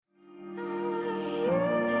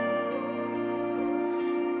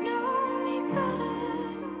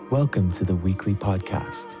Welcome to the weekly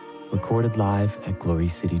podcast, recorded live at Glory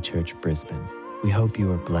City Church, Brisbane. We hope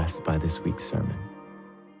you are blessed by this week's sermon.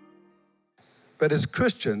 But as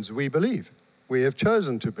Christians, we believe. We have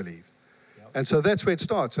chosen to believe. Yep. And so that's where it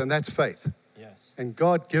starts, and that's faith. Yes. And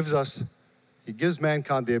God gives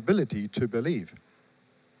mankind the ability to believe.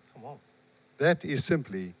 Come on. That is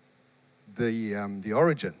simply the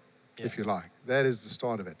origin, if you Yes. like. That is the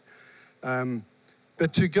start of it.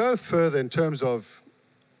 But to go further in terms of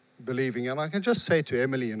believing, and I can just say to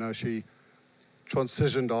Emily, she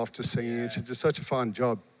transitioned after singing, and she did such a fine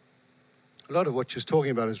job. A lot of what she's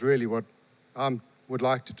talking about is really what I would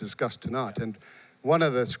like to discuss tonight. And one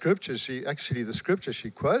of the scriptures, the scripture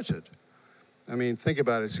she quoted, think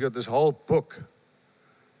about it. She's got this whole book,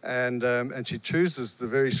 and she chooses the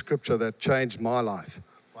very scripture that changed my life.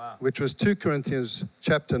 Wow. Which was 2 Corinthians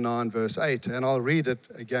chapter 9, verse 8. And I'll read it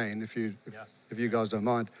again if you guys don't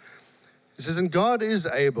mind. It says, "And God is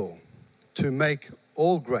able to make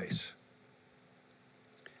all grace."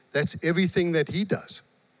 That's everything that he does.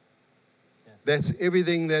 Yes. That's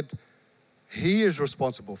everything that he is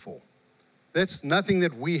responsible for. That's nothing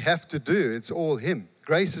that we have to do. It's all him.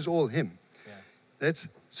 Grace is all him. Yes.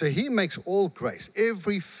 So he makes all grace,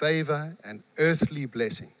 every favor and earthly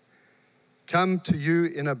blessing, come to you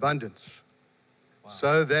in abundance,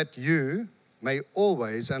 so that you may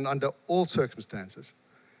always and under all circumstances,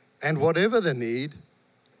 and whatever the need,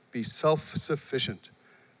 be self-sufficient,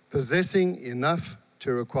 possessing enough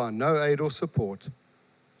to require no aid or support,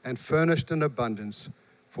 and furnished in abundance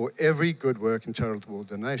for every good work and charitable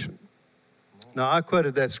donation. Now, I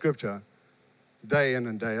quoted that scripture day in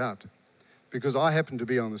and day out because I happened to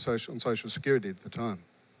be on Social Security at the time.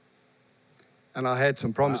 And I had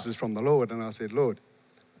some promises from the Lord, and I said, "Lord,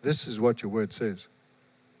 this is what your word says."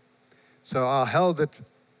 So I held it,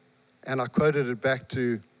 and I quoted it back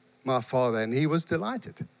to my father, and he was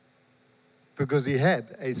delighted because he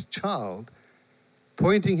had a child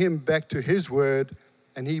pointing him back to his word,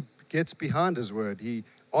 and he gets behind his word. He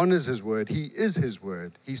honors his word. He is his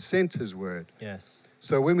word. He sent his word. Yes.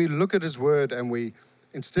 So when we look at his word and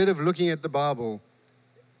instead of looking at the Bible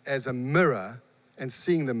as a mirror and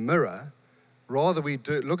seeing the mirror, rather we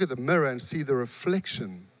look at the mirror and see the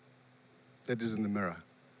reflection that is in the mirror.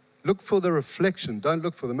 Look for the reflection. Don't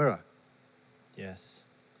look for the mirror. Yes.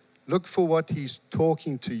 Look for what he's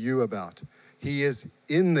talking to you about. He is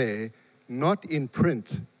in there, not in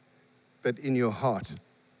print, but in your heart.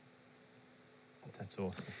 That's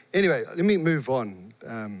awesome. Anyway, let me move on,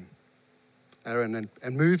 Aaron,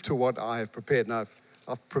 and move to what I have prepared. Now,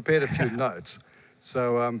 I've prepared a few notes.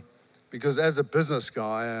 So, because as a business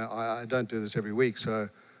guy, I don't do this every week, so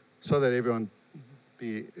that everyone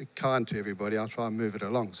be kind to everybody, I'll try and move it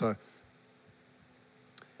along. So,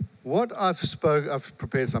 what I've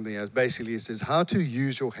prepared something as basically it says how to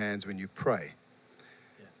use your hands when you pray.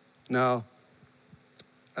 Yes. Now,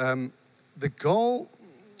 the goal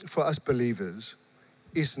for us believers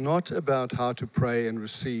is not about how to pray and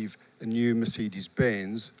receive a new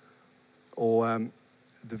Mercedes-Benz or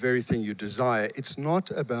the very thing you desire. It's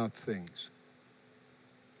not about things.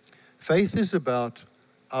 Faith is about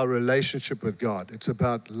our relationship with God. It's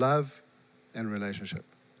about love and relationship.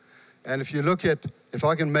 And if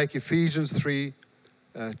I can make Ephesians 3,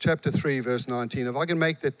 chapter 3, verse 19, if I can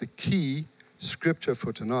make that the key scripture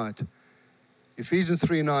for tonight, Ephesians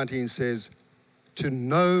 3:19 says, to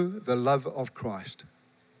know the love of Christ.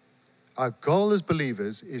 Our goal as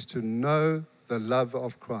believers is to know the love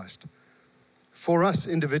of Christ for us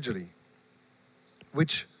individually,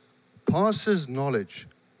 which passes knowledge.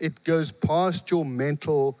 It goes past your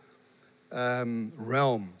mental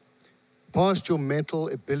realm, past your mental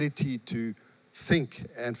ability to think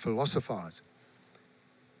and philosophize.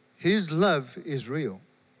 His love is real.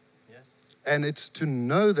 Yes. And it's to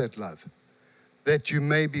know that love, that you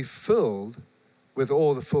may be filled with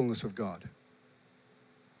all the fullness of God.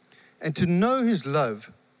 And to know his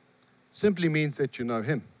love simply means that you know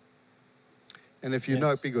him. And if you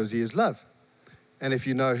know it, because he is love. And if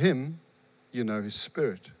you know him, you know his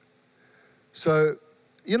spirit. So,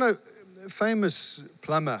 famous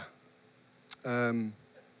plumber, I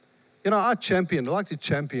like to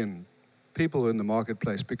champion people in the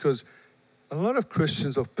marketplace because a lot of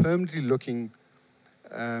Christians are permanently looking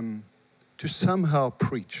to somehow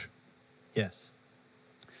preach. Yes.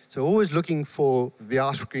 So always looking for the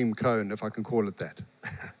ice cream cone, if I can call it that.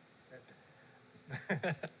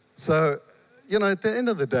 So, at the end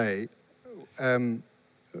of the day,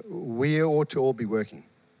 we ought to all be working.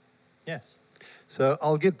 Yes. So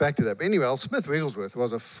I'll get back to that. But anyway, Smith Wigglesworth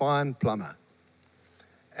was a fine plumber.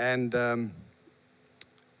 And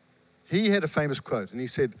he had a famous quote, and he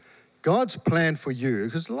said, God's plan for you,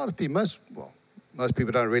 because a lot of people, most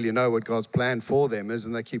people don't really know what God's plan for them is,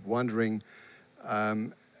 and they keep wondering.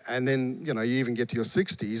 And then, you even get to your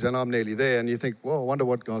 60s, and I'm nearly there, and you think, well, I wonder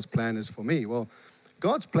what God's plan is for me. Well,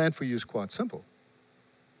 God's plan for you is quite simple.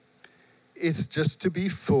 It's just to be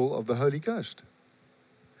full of the Holy Ghost.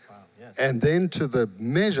 Wow, yes. And then to the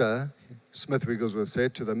measure, Smith Wigglesworth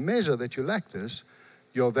said, to the measure that you lack this,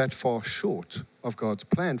 you're that far short of God's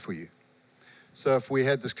plan for you. So if we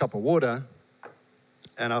had this cup of water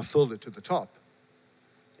and I filled it to the top,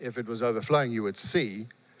 if it was overflowing, you would see.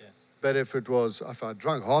 Yes. But if I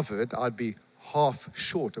drank half of it, I'd be half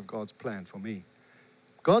short of God's plan for me.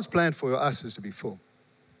 God's plan for us is to be full.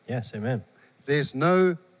 Yes, amen. There's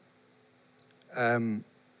no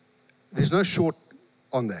short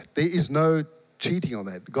on that. There is no cheating on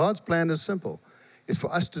that. God's plan is simple. It's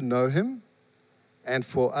for us to know him and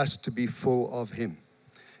for us to be full of him.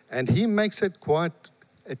 And he makes it quite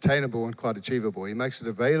attainable and quite achievable. He makes it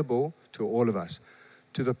available to all of us,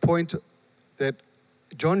 to the point that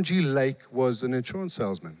John G. Lake was an insurance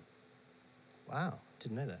salesman. Wow,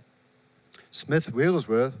 didn't know that. Smith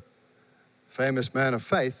Wigglesworth, famous man of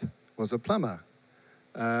faith, was a plumber.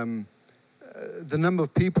 The number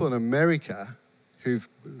of people in America who've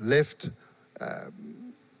left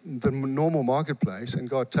the normal marketplace, and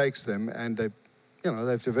God takes them, and they've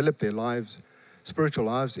developed their lives, spiritual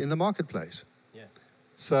lives, in the marketplace. Yes.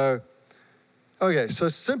 So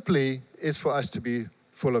simply it's for us to be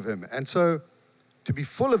full of him. And so to be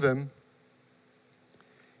full of him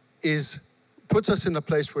puts us in a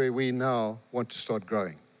place where we now want to start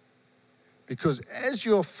growing. Because as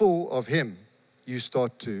you're full of him, you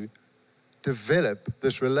start to develop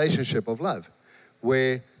this relationship of love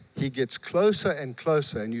where he gets closer and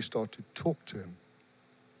closer and you start to talk to him.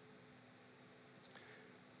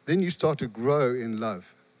 Then you start to grow in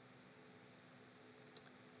love.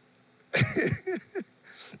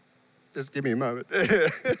 Just give me a moment. This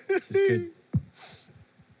is good.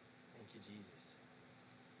 Thank you, Jesus.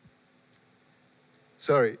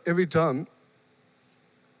 Sorry, every time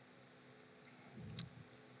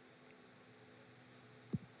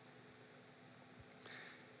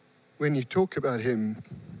when you talk about him,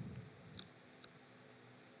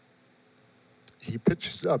 he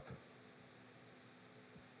pitches up.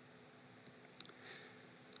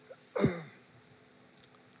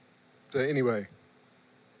 So anyway,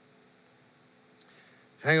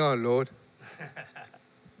 hang on, Lord.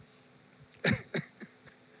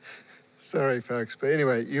 Sorry, folks, but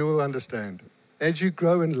anyway, you will understand. As you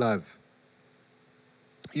grow in love,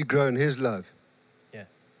 you grow in his love. Yes.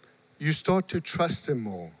 You start to trust him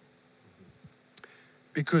more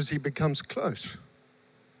because he becomes close.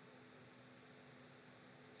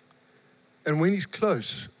 And when he's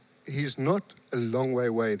close, he's not a long way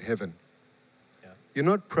away in heaven. Yeah. You're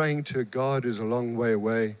not praying to a God who's a long way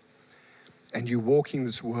away, and you're walking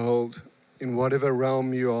this world in whatever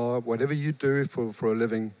realm you are, whatever you do for a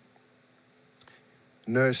living,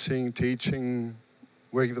 nursing, teaching,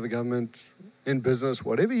 working for the government, in business,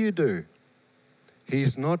 whatever you do,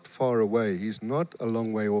 he's not far away. He's not a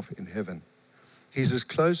long way off in heaven. He's as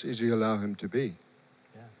close as you allow him to be.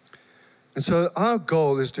 Yeah. And so our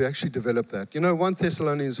goal is to actually develop that. 1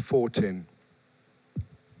 Thessalonians 4:10.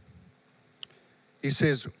 He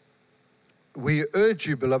says, we urge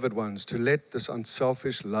you, beloved ones, to let this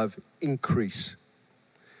unselfish love increase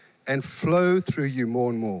and flow through you more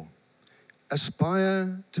and more.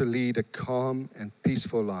 Aspire to lead a calm and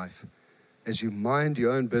peaceful life as you mind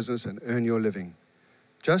your own business and earn your living,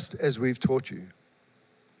 just as we've taught you.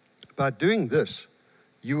 By doing this,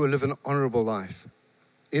 you will live an honorable life,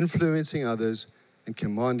 influencing others and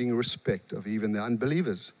commanding respect of even the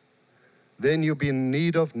unbelievers. Then you'll be in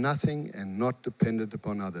need of nothing and not dependent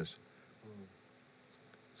upon others.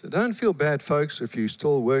 So don't feel bad, folks, if you're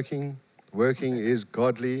still working. Working is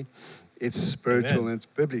godly, it's spiritual, and it's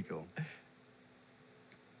biblical.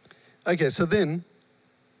 Okay, so then,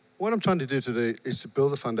 what I'm trying to do today is to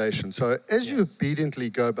build a foundation. So as you obediently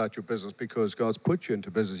go about your business, because God's put you into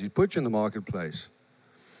business, He's put you in the marketplace,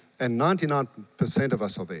 and 99% of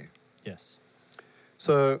us are there. Yes.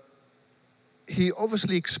 So He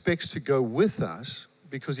obviously expects to go with us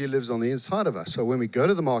because He lives on the inside of us. So when we go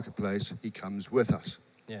to the marketplace, He comes with us.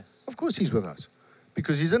 Yes. Of course He's with us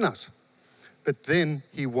because He's in us. But then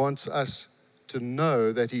He wants us to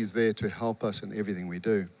know that He's there to help us in everything we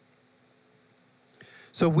do.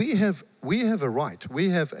 So we have a right, we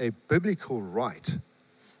have a biblical right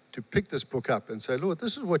to pick this book up and say, Lord,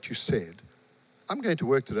 this is what you said. I'm going to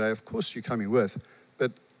work today. Of course you're coming with,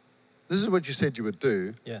 but this is what you said you would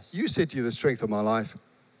do. Yes. You said you're the strength of my life.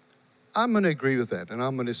 I'm going to agree with that, and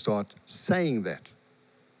I'm going to start saying that.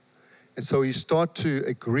 And so you start to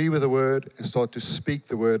agree with the word and start to speak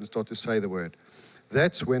the word and start to say the word.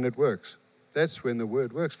 That's when it works. That's when the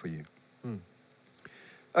word works for you.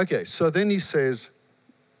 Okay, so then he says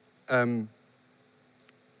for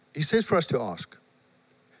us to ask.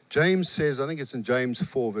 James says, I think it's in James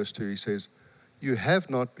 4 verse 2, he says, you have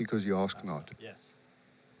not because you ask not. Yes.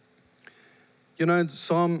 You know, in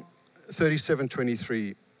Psalm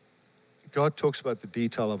 37:23, God talks about the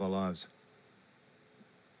detail of our lives.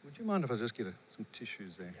 Would you mind if I just get some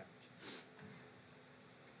tissues there?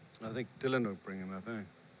 Yeah. I think Dylan will bring them up, eh?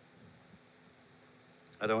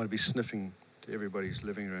 I don't want to be sniffing to everybody's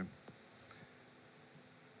living room.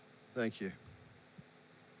 Thank you.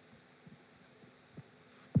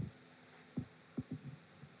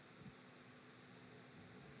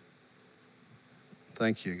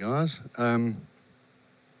 Thank you, guys.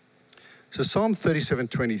 So Psalm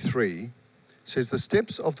 37:23 says, the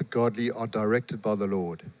steps of the godly are directed by the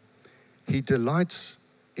Lord. He delights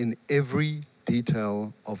in every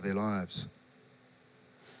detail of their lives.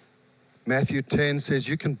 Matthew 10 says,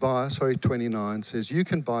 29 says, you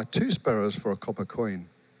can buy 2 sparrows for a copper coin.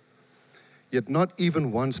 Yet not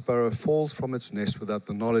even one sparrow falls from its nest without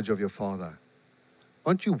the knowledge of your Father.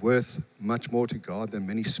 Aren't you worth much more to God than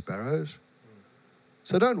many sparrows?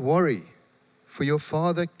 So don't worry, for your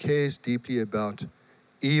Father cares deeply about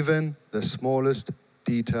even the smallest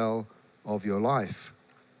detail of your life.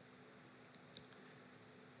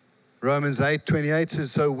 Romans 8:28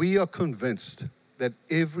 says, so we are convinced that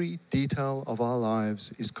every detail of our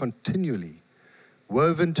lives is continually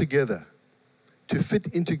woven together to fit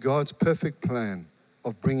into God's perfect plan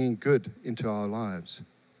of bringing good into our lives.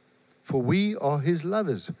 For we are his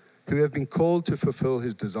lovers who have been called to fulfill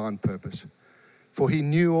his designed purpose. For he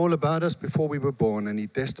knew all about us before we were born, and he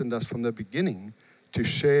destined us from the beginning to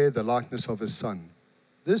share the likeness of his Son.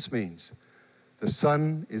 This means the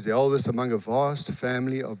Son is the oldest among a vast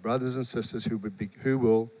family of brothers and sisters who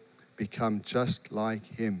will become just like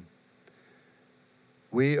him.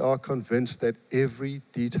 We are convinced that every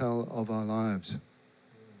detail of our lives.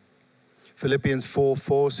 Philippians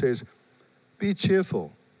 4:4 says, be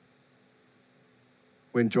cheerful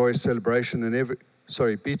when joyous celebration and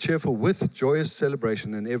be cheerful with joyous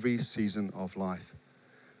celebration in every season of life.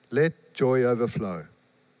 Let joy overflow.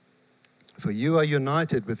 For you are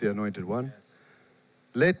united with the Anointed One. Yes.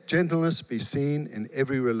 Let gentleness be seen in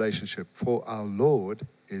every relationship, for our Lord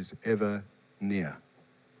is ever near.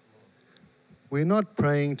 We're not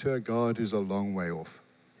praying to a God who's a long way off.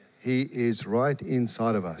 He is right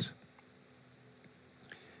inside of us.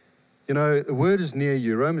 You know, the word is near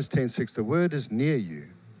you. Romans 10:6, the word is near you.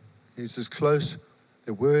 It's as close.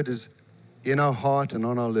 The word is in our heart and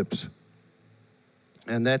on our lips.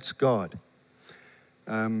 And that's God.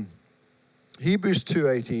 Hebrews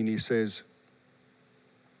 2:18, he says,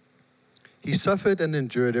 he suffered and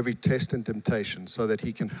endured every test and temptation so that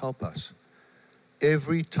he can help us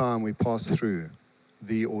every time we pass through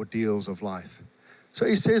the ordeals of life. So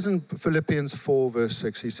he says in Philippians 4 verse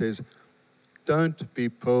 6, he says, don't be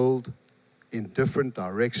pulled in different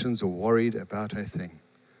directions or worried about a thing.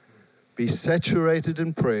 Be saturated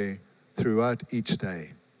in prayer throughout each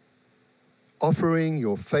day, offering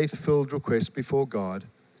your faith-filled requests before God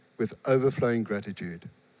with overflowing gratitude.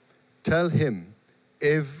 Tell him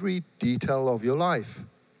every detail of your life.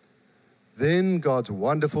 Then God's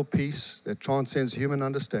wonderful peace that transcends human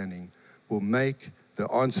understanding will make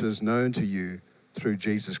the answers known to you through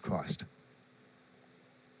Jesus Christ.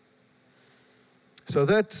 So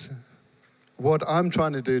that's what I'm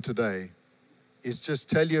trying to do today, is just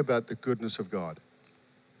tell you about the goodness of God.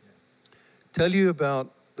 Tell you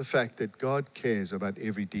about the fact that God cares about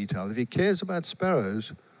every detail. If he cares about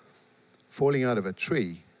sparrows falling out of a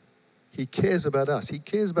tree, he cares about us. He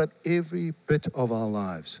cares about every bit of our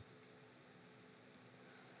lives.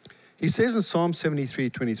 He says in Psalm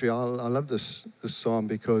 73:23, I love this psalm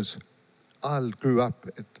because I grew up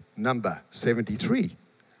at number 73.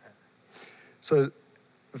 So,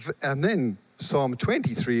 and then Psalm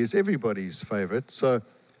 23 is everybody's favorite. So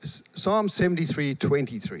Psalm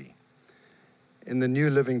 73:23 in the New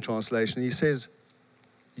Living Translation, he says,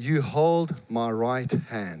 you hold my right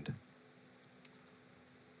hand.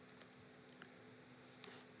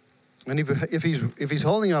 And if he's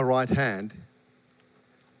holding our right hand,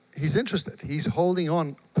 he's interested. He's holding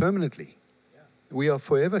on permanently. Yeah. We are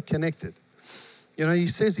forever connected. You know, he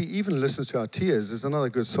says he even listens to our tears. There's another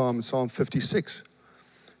good psalm, Psalm 56.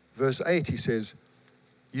 Verse 8, he says,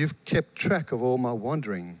 you've kept track of all my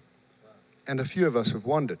wandering. And a few of us have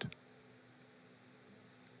wandered.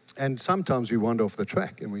 And sometimes we wander off the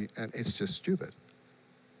track and it's just stupid.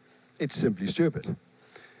 It's simply stupid.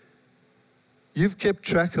 You've kept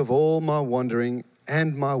track of all my wandering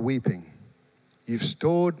and my weeping. You've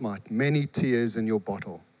stored my many tears in your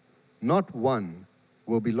bottle. Not one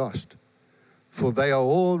will be lost, for they are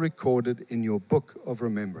all recorded in your book of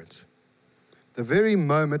remembrance. The very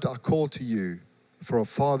moment I call to you for a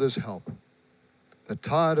father's help, the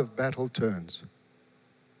tide of battle turns,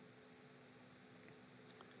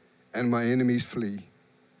 and my enemies flee.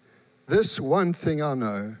 This one thing I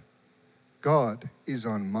know, God is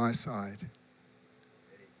on my side.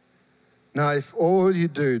 Now, if all you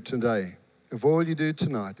do today, if all you do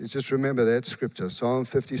tonight is just remember that scripture, Psalm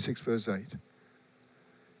 56, verse 8,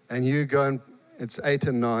 and you go and it's 8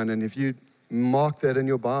 and 9, and if you mark that in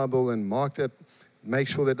your Bible and mark that, make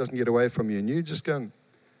sure that doesn't get away from you, and you just go and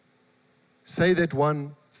say that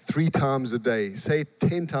one 3 times a day, say it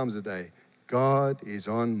 10 times a day, God is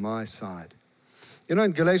on my side. You know,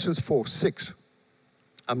 in Galatians 4:6,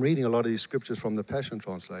 I'm reading a lot of these scriptures from the Passion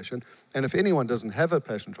Translation, and if anyone doesn't have a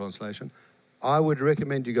Passion Translation, I would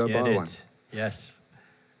recommend you go buy one. Yes.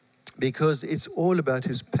 Because it's all about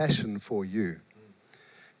his passion for you.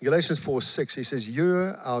 In Galatians 4:6, he says,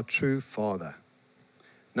 you're our true Father.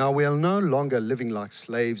 Now we are no longer living like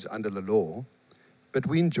slaves under the law, but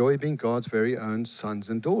we enjoy being God's very own sons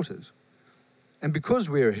and daughters. And because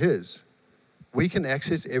we are his, we can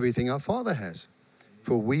access everything our Father has.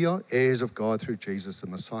 For we are heirs of God through Jesus the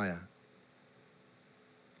Messiah.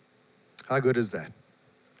 How good is that?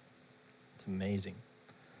 It's amazing.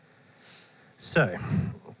 So,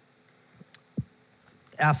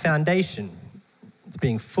 our foundation is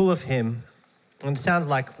being full of him. And it sounds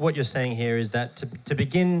like what you're saying here is that to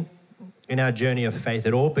begin in our journey of faith,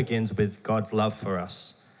 it all begins with God's love for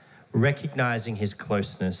us, recognizing his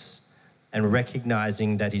closeness and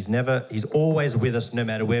recognizing that he's always with us no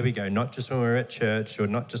matter where we go, not just when we're at church or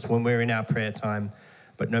not just when we're in our prayer time,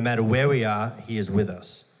 but no matter where we are, he is with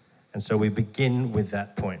us. And so we begin with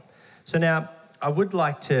that point. So now I would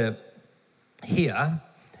like to hear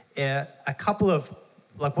a couple of,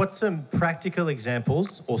 what's some practical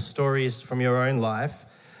examples or stories from your own life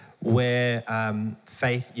where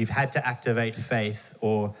faith, you've had to activate faith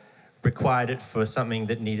or required it for something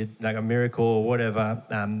that needed, like a miracle or whatever,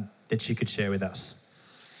 that you could share with us?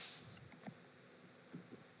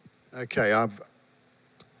 Okay, I've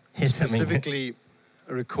specifically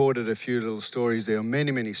recorded a few little stories. There are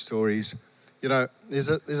many, many stories. You know, there's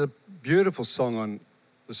a beautiful song on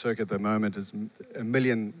the circuit at the moment. It's A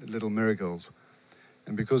Million Little Miracles.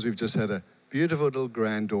 And because we've just had a beautiful little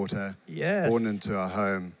granddaughter born into our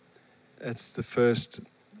home, it's the first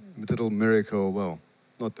little miracle. Well,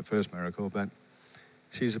 not the first miracle, but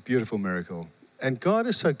she's a beautiful miracle. And God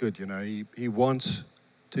is so good, you know. He wants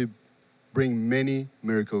to bring many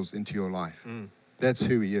miracles into your life. That's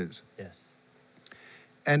who he is. Yes.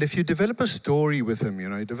 And if you develop a story with him, you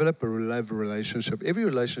know, you develop a love relationship. Every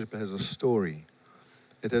relationship has a story.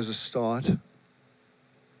 It has a start.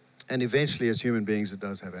 And eventually, as human beings, it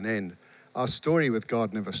does have an end. Our story with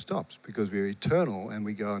God never stops because we're eternal and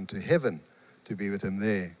we go into heaven to be with him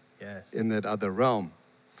there, in that other realm.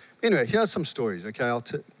 Anyway, here's some stories, okay?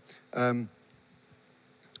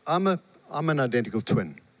 I'm an identical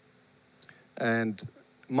twin. And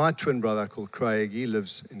my twin brother called Craig, he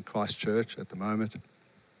lives in Christchurch at the moment.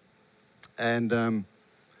 And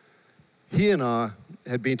he and I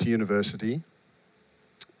had been to university.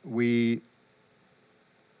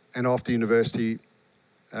 And after university,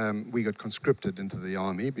 we got conscripted into the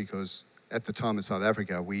army because at the time in South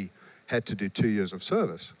Africa, we had to do 2 years of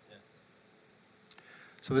service. Yeah.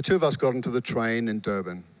 So the two of us got into the train in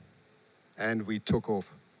Durban and we took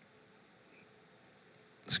off.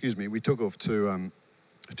 We took off to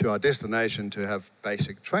our destination to have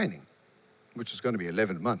basic training, which was going to be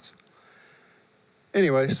 11 months.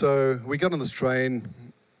 Anyway, so we got on this train,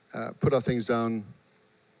 put our things down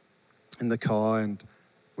in the car, and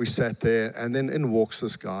we sat there, and then in walks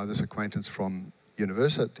this guy, this acquaintance from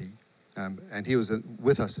university, and he was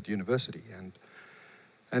with us at university, and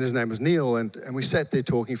his name was Neil, and we sat there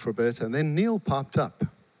talking for a bit, and then Neil popped up.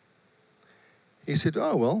 He said,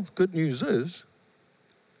 oh, well, good news is,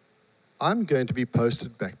 I'm going to be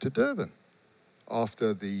posted back to Durban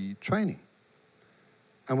after the training.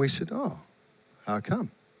 And we said, oh, how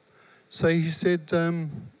come? So he said, no,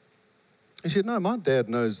 my dad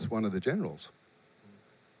knows one of the generals.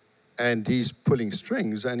 And he's pulling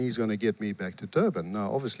strings and he's going to get me back to Durban.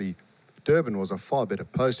 Now, obviously, Durban was a far better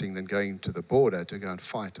posting than going to the border to go and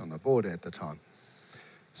fight on the border at the time.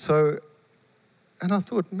 So, and I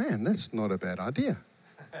thought, man, that's not a bad idea.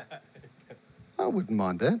 I wouldn't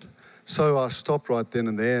mind that. So I stopped right then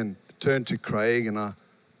and there and turned to Craig, and I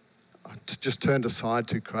just turned aside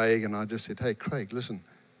to Craig and I just said, hey, Craig, listen,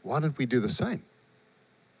 why don't we do the same?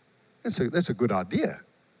 That's a good idea.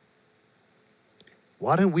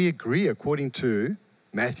 Why don't we agree according to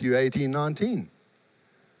Matthew 18:19?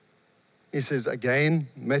 He says again,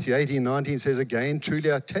 Matthew 18:19 says again,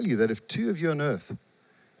 truly I tell you that if two of you on earth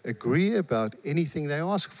agree about anything they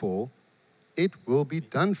ask for, it will be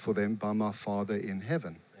done for them by my Father in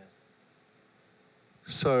heaven. Yes.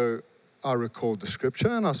 So I recalled the scripture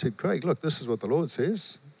and I said, Craig, look, this is what the Lord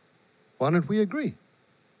says. Why don't we agree?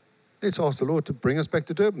 Let's ask the Lord to bring us back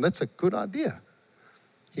to Durban. That's a good idea.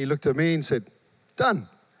 He looked at me and said, done.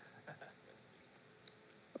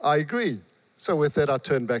 I agree. So with that, I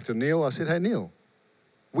turned back to Neil. I said, hey, Neil,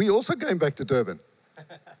 we also going back to Durban.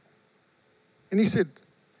 And he said,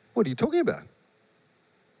 what are you talking about?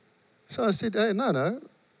 So I said, hey, no.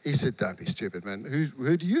 He said, don't be stupid, man.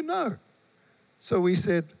 Who do you know? So we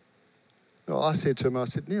said, well, I said to him, I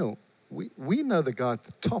said, Neil, we know the guy at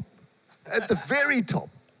the top, at the very top.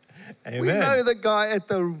 Amen. We know the guy at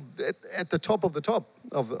the top of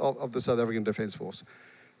the South African Defence Force.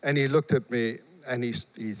 And he looked at me and he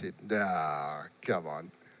said, come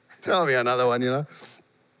on, tell me another one, you know.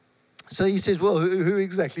 So he says, well, who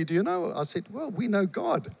exactly do you know? I said, well, we know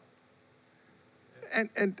God.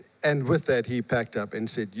 And with that, he packed up and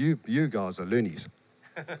said, you guys are loonies.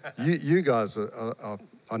 you guys are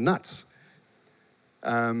nuts.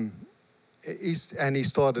 And he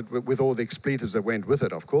started with all the expletives that went with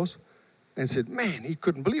it, of course, and said, man, he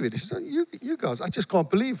couldn't believe it. He said, you guys, I just can't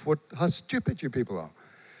believe how stupid you people are.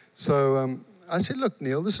 So I said, look,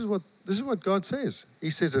 Neil, this is what God says. He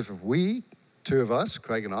says, if we, two of us,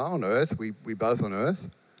 Craig and I, on earth, we both on earth,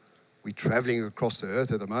 we're traveling across the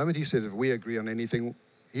earth at the moment. He says, if we agree on anything,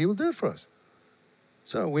 he will do it for us.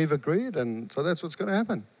 So we've agreed, and so that's what's going to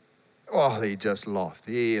happen. Oh, he just laughed.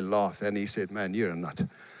 He laughed, and he said, man, you're a nut.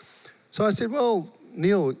 So I said, well,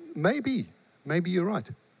 Neil, maybe you're right.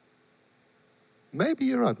 Maybe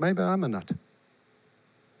you're right. Maybe I'm a nut.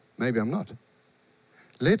 Maybe I'm not.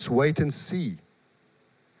 Let's wait and see.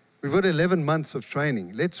 We've got 11 months of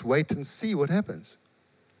training. Let's wait and see what happens.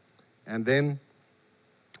 And then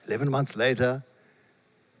 11 months later,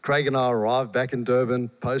 Craig and I arrived back in Durban,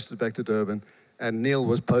 posted back to Durban, and Neil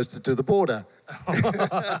was posted to the border.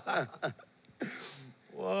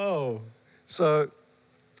 Whoa. So,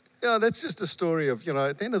 yeah, that's just a story of,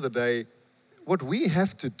 at the end of the day, what we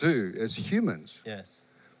have to do as humans, Yes.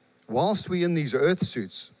 whilst we're in these earth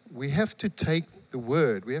suits, we have to take the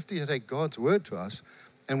word, we have to take God's word to us,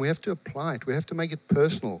 and we have to apply it. We have to make it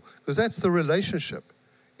personal, because that's the relationship.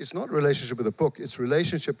 It's not a relationship with a book. It's a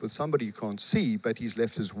relationship with somebody you can't see, but he's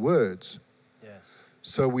left his words. Yes.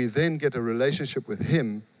 So we then get a relationship with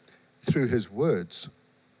him through his words.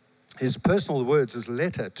 His personal words, his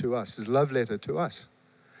letter to us, his love letter to us.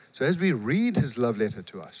 So as we read his love letter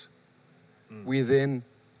to us, we then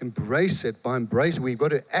embrace it. We've got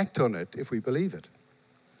to act on it if we believe it.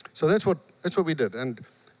 So that's what we did. And,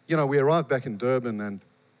 we arrived back in Durban, and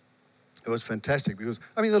it was fantastic because,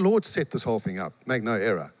 the Lord set this whole thing up, make no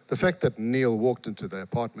error. The fact that Neil walked into the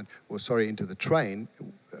into the train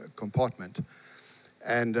compartment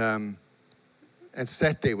and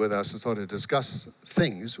sat there with us and started to discuss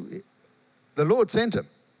things, the Lord sent him.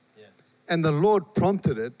 Yes. And the Lord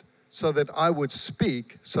prompted it so that I would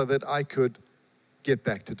speak so that I could get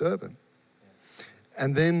back to Durban. Yes.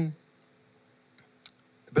 And then,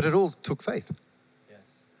 but it all took faith. Yes.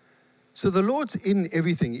 So the Lord's in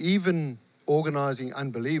everything, even organizing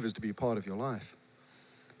unbelievers to be part of your life.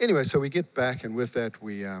 Anyway, so we get back, and with that,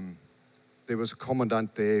 there was a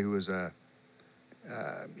commandant there who was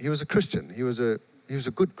he was a Christian. He was a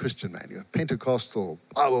good Christian man. He was Pentecostal,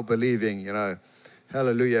 Bible believing,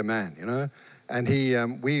 hallelujah man, And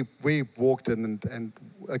we walked in, and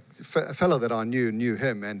a fellow that I knew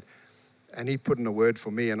him, and he put in a word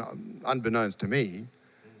for me, and unbeknownst to me,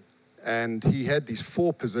 and he had these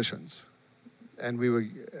 4 positions, and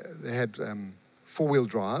they had 4-wheel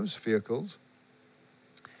drives, vehicles,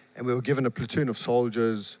 and we were given a platoon of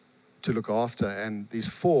soldiers to look after, and these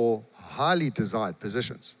 4 highly desired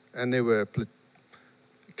positions, and there were a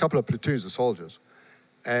couple of platoons of soldiers,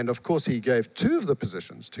 and of course he gave 2 of the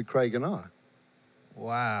positions to Craig and I.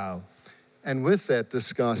 Wow. And with that,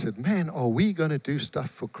 this guy said, man, are we going to do stuff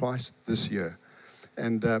for Christ this year?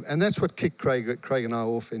 And that's what kicked Craig and I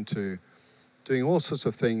off into doing all sorts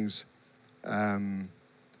of things. And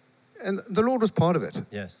the Lord was part of it.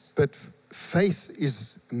 Yes. But faith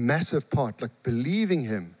is a massive part. Like believing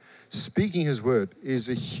him, speaking his word is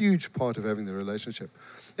a huge part of having the relationship.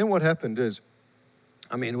 And what happened is,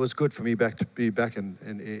 it was good for me to be back in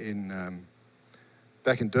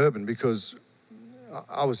Durban, because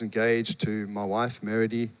I was engaged to my wife,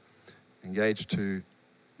 Meredy, engaged to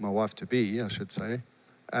my wife-to-be, I should say.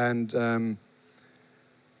 And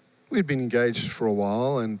we'd been engaged for a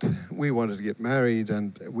while, and we wanted to get married,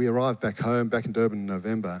 and we arrived back home, back in Durban in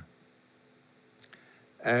November.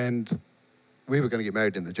 And we were going to get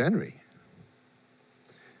married in the January.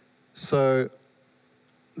 So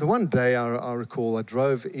the one day I recall I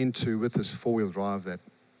drove into, with this four-wheel drive, that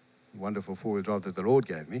wonderful four-wheel drive that the Lord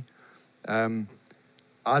gave me,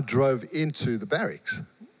 I drove into the barracks,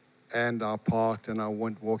 and I parked and I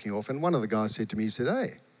went walking off, and one of the guys said to me, he said,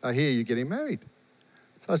 "Hey, I hear you're getting married."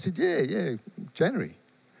 So I said, yeah, January.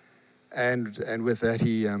 And with that,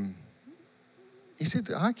 he said,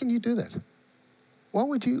 "How can you do that? Why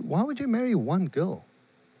would you marry one girl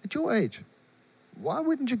at your age? Why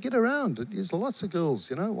wouldn't you get around? There's lots of girls,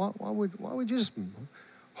 you know. Why would you just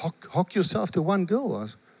hock yourself to one girl?"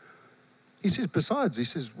 He says, "Besides, he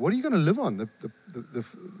says, what are you going to live on?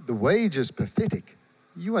 The wage is pathetic.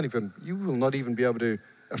 You will not even be able to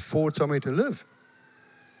afford somewhere to live."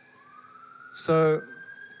 So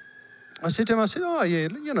I said to him, "Oh yeah,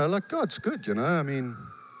 you know, like God's good, you know. I mean,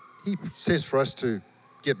 He says for us to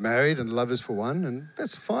get married and love is for one, and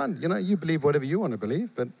that's fine. You know, you believe whatever you want to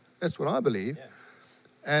believe, but that's what I believe." Yeah.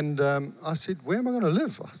 And I said, "Where am I going to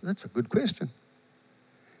live?" I said, "That's a good question."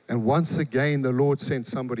 And once again, the Lord sent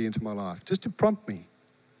somebody into my life just to prompt me,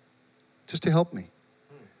 just to help me.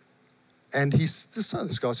 And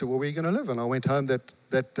this guy said, "Well, where are you going to live?" And I went home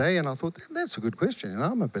that day, and I thought, that's a good question. And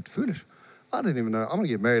I'm a bit foolish. I don't even know. I'm going to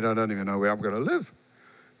get married. I don't even know where I'm going to live.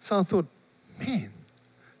 So I thought, man.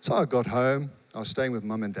 So I got home. I was staying with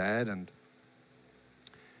Mum and Dad. And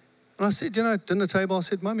I said, you know, at dinner table, I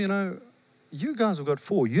said, "Mum, you know, you guys have got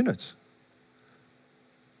 4 units.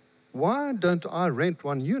 Why don't I rent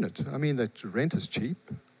 1 unit? I mean, the rent is cheap.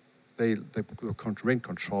 They rent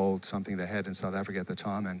controlled, something they had in South Africa at the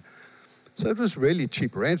time. And so it was really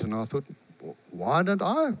cheap rent. And I thought, why don't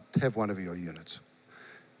I have one of your units?"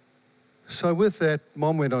 So with that,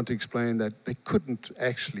 Mom went on to explain that they couldn't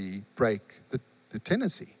actually break the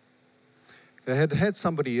tenancy. They had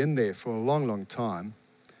somebody in there for a long, long time,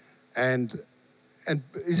 and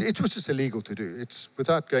it was just illegal to do. It's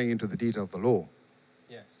without going into the detail of the law.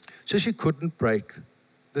 Yes. So she couldn't break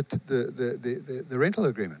the rental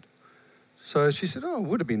agreement. So she said, "Oh, it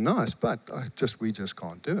would have been nice, but we just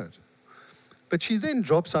can't do it." But she then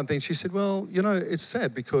dropped something. She said, "Well, you know, it's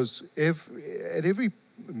sad because at every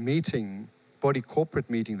meeting, body corporate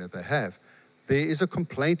meeting that they have, there is a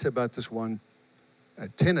complaint about this one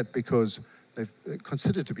tenant because they're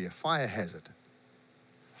considered to be a fire hazard."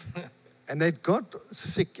 And they'd got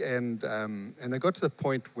sick, and they got to the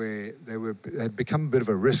point where they had become a bit of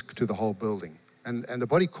a risk to the whole building. And the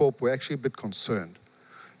body corp were actually a bit concerned.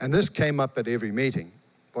 And this came up at every meeting,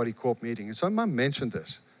 body corp meeting. And so Mum mentioned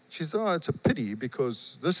this. She said, "Oh, it's a pity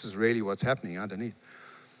because this is really what's happening underneath."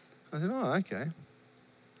 I said, "Oh, okay."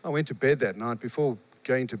 I went to bed that night. Before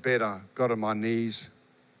going to bed, I got on my knees.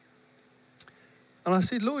 And I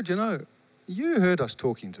said, "Lord, you know, you heard us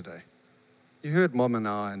talking today. You heard Mom,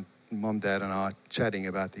 Dad and I chatting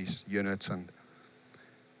about these units.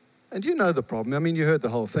 And you know the problem. I mean, you heard the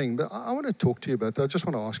whole thing. But I want to talk to you about that. I just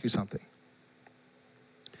want to ask you something."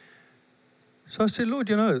 So I said, "Lord,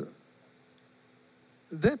 you know,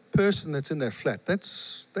 that person that's in that flat,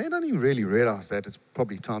 they don't even really realize that it's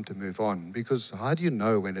probably time to move on, because how do you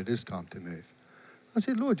know when it is time to move?" I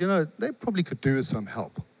said, "Lord, you know, they probably could do with some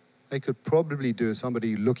help. They could probably do with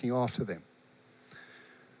somebody looking after them."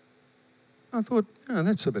 I thought, yeah,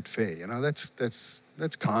 that's a bit fair, you know,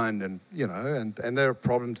 that's kind, and you know, and they're a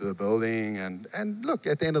problem to the building, and look,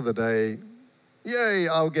 at the end of the day, yay,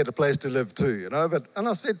 I'll get a place to live too, you know. And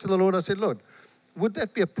I said to the Lord, I said, "Lord, would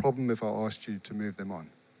that be a problem if I asked you to move them on?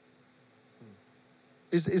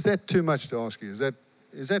 Is that too much to ask you?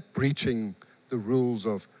 Is that breaching the rules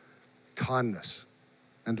of kindness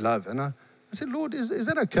and love?" And I said, "Lord, is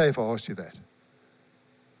that okay if I asked you that?"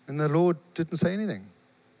 And the Lord didn't say anything.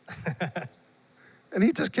 And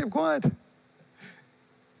He just kept quiet.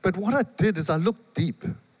 But what I did is I looked deep.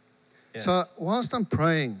 Yes. So whilst I'm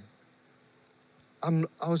praying, I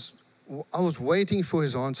was waiting for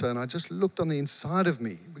His answer, and I just looked on the inside of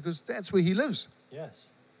me, because that's where He lives. Yes.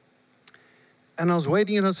 And I was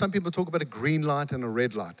waiting, you know, some people talk about a green light and a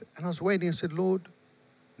red light. And I was waiting, I said, "Lord,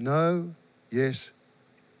 no, yes."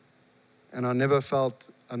 And I never felt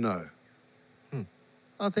a no.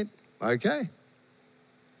 I think, okay.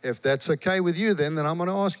 If that's okay with you, then I'm going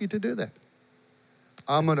to ask you to do that.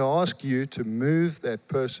 I'm going to ask you to move that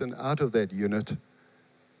person out of that unit,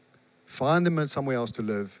 find them somewhere else to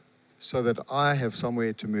live, so that I have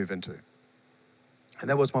somewhere to move into. And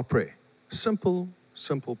that was my prayer. Simple,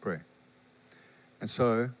 simple prayer. And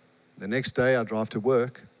so the next day I drive to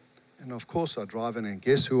work, And of course I drive in, and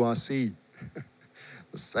guess who I see?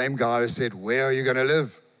 The same guy who said, "Where are you going to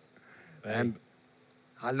live?" Right. And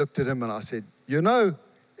I looked at him and I said,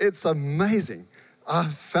 it's amazing.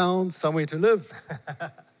 I've found somewhere to live.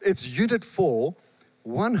 It's Unit 4,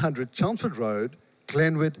 100 Chelmsford Road,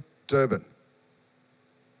 Glenwood, Durban.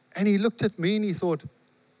 And he looked at me and he thought,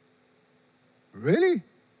 "Really?"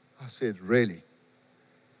 I said, "Really."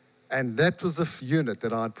 And that was the unit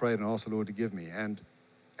that I'd prayed and asked the Lord to give me. And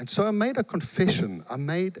so I made a confession. I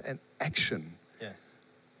made an action. Yes.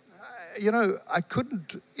 I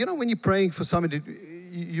couldn't, when you're praying for somebody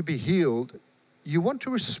to be healed, you want to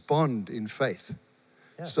respond in faith.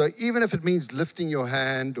 Yeah. So even if it means lifting your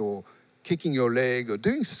hand or kicking your leg or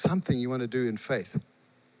doing something you want to do in faith,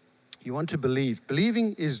 you want to believe.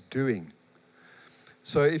 Believing is doing.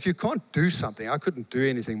 So if you can't do something, I couldn't do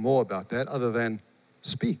anything more about that other than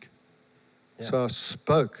speak. Yeah. So I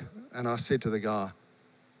spoke and I said to the guy,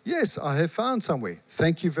 "Yes, I have found somewhere.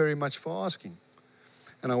 Thank you very much for asking."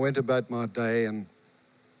 And I went about my day, and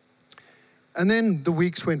then the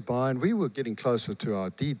weeks went by, and we were getting closer to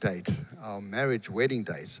our D-date, our marriage wedding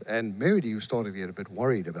date. And Meredy was starting to get a bit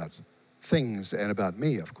worried about things and about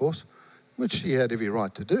me, of course, which she had every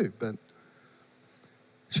right to do. But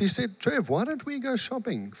she said, "Trev, why don't we go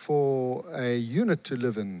shopping for a unit to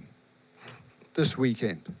live in this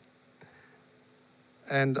weekend?"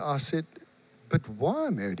 And I said, "But why,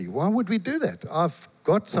 Meredy? Why would we do that? I've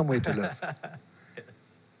got somewhere to live."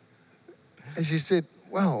 And she said,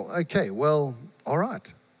 "Well, okay, well, all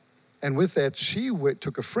right." And with that, she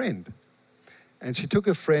took a friend. And she took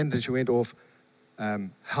a friend and she went off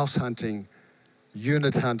house hunting,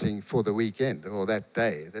 unit hunting for the weekend, or that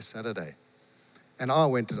day, this Saturday. And I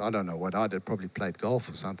went, I don't know what I did, probably played golf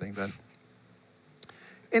or something. But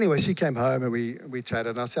anyway, she came home and we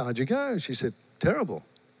chatted. And I said, "How'd you go?" She said, "Terrible.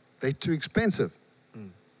 They're too expensive."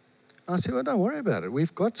 I said, "Well, don't worry about it.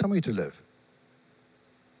 We've got somewhere to live."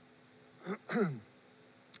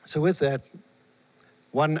 So with that,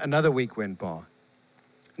 another week went by.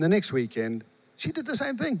 And the next weekend, she did the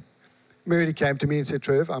same thing. Meredy came to me and said,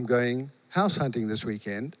 "Trev, I'm going house hunting this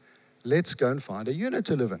weekend. Let's go and find a unit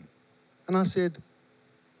to live in." And I said,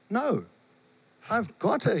 "No, I've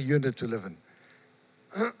got a unit to live in.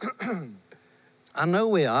 I know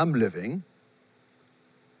where I'm living.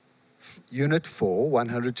 Unit 4,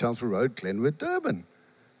 100 Chelmsford Road, Glenwood, Durban.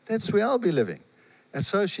 That's where I'll be living." And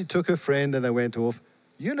so she took her friend and they went off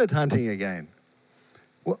unit hunting again.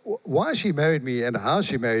 Why she married me and how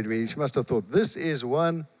she married me, she must have thought, this is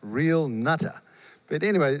one real nutter. But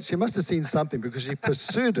anyway, she must have seen something because she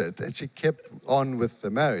pursued it and she kept on with the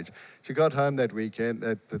marriage. She got home that weekend,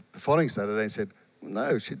 the following Saturday, and said,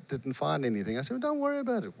 no, she didn't find anything. I said, "Well, don't worry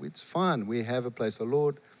about it. It's fine. We have a place. The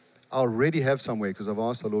Lord, I already have somewhere because I've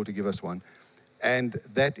asked the Lord to give us one. And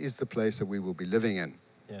that is the place that we will be living in."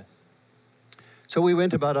 Yes. So we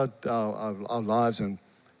went about our lives and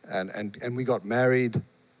we got married.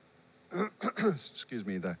 Excuse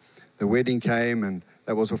me, the wedding came, and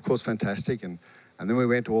that was, of course, fantastic. And then we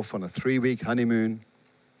went off on a 3-week honeymoon.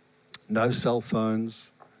 No cell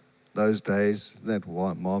phones those days. Isn't that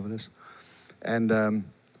marvelous? And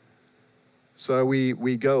so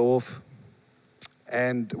we go off,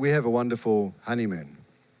 and we have a wonderful honeymoon.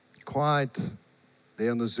 Quite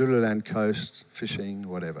there on the Zululand coast, fishing,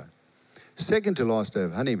 whatever. Second to last day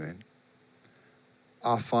of honeymoon,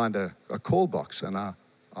 I find a call box, and I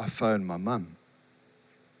phone my mum.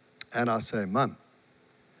 And I say, "Mum,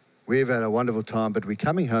 we've had a wonderful time, but we're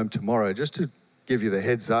coming home tomorrow, just to give you the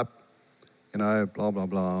heads up, blah, blah,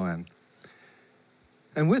 blah."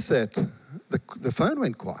 And with that, the phone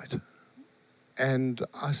went quiet. And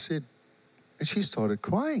I said, and she started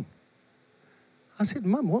crying. I said,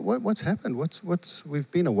 "Mum, what's happened?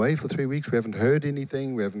 We've been away for 3 weeks. We haven't heard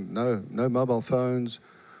anything. We haven't, no mobile phones,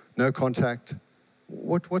 no contact.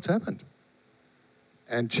 What's happened?"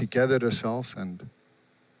 And she gathered herself and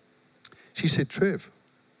she said, "Trev,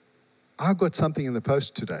 I got something in the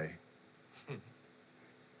post today.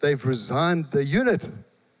 They've resigned the unit."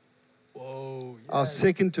 Whoa. Yes. Our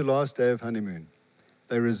second to last day of honeymoon.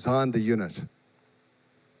 They resigned the unit.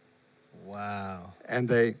 Wow.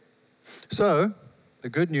 And so the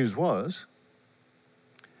good news was,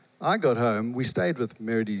 I got home. We stayed with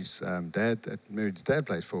Meredy's dad at Meredy's dad's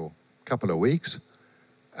place for a couple of weeks.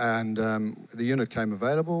 And the unit came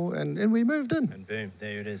available, and we moved in. And boom,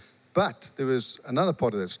 there it is. But there was another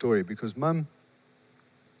part of that story, because Mum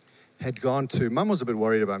was a bit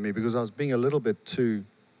worried about me because I was being a little bit too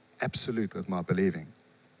absolute with my believing.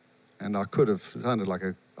 And I could have sounded like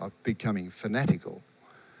I'm becoming fanatical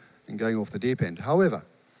and going off the deep end. However,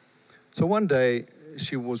 so one day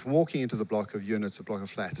she was walking into the block of units, a block of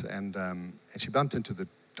flats, and she bumped into the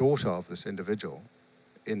daughter of this individual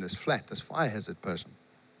in this flat, this fire hazard person.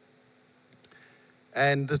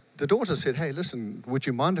 And the daughter said, hey, listen, would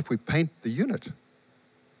you mind if we paint the unit?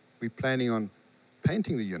 We're planning on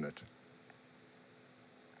painting the unit.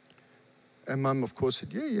 And Mum, of course,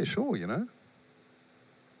 said, yeah, sure, you know.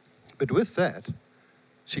 But with that,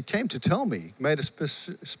 she came to tell me, made a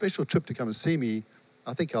special trip to come and see me.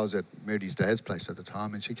 I think I was at Meredith's dad's place at the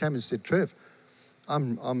time, and she came and said, Trev,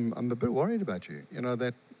 I'm a bit worried about you. You know,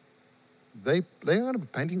 that they're going to be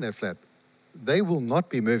painting that flat. They will not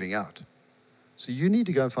be moving out. So you need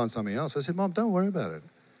to go and find something else. I said, Mom, don't worry about it.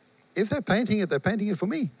 If they're painting it for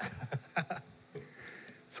me.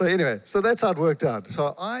 So anyway, so that's how it worked out.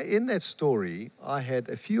 So in that story, I had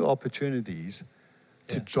a few opportunities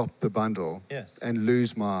to drop the bundle and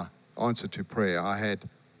lose my answer to prayer. I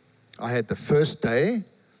had the first day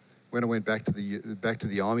when I went back to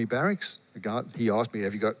the army barracks. The guy, he asked me,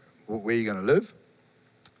 where are you going to live?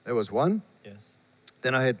 That was one. Yes.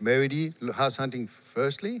 Then I had Meredy house hunting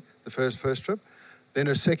firstly, the first trip. Then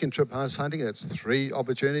a second trip house hunting. That's 3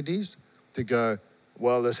 opportunities to go,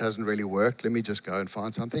 well, this hasn't really worked. Let me just go and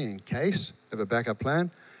find something in case, have a backup plan.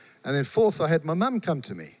 And then fourth, I had my mum come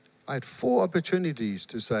to me. I had 4 opportunities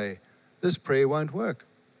to say, this prayer won't work.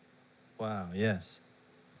 Wow, yes.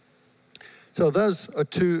 So those are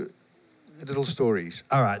 2 little stories.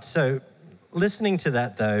 All right, so listening to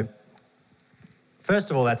that though, first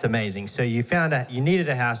of all, that's amazing. So you you needed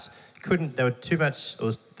a house, there were too much,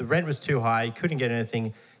 the rent was too high, you couldn't get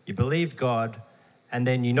anything, you believed God, and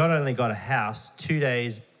then you not only got a house 2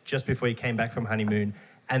 days just before you came back from honeymoon,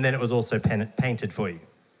 and then it was also painted for you.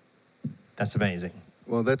 That's amazing.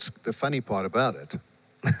 Well, that's the funny part about it.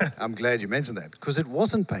 I'm glad you mentioned that, because it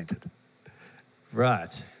wasn't painted.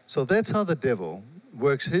 Right. So that's how the devil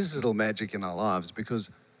works his little magic in our lives, because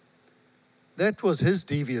that was his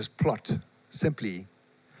devious plot, simply.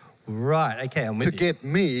 Right, okay, I'm with you. To get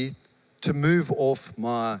me to move off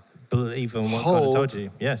my believe in what God had told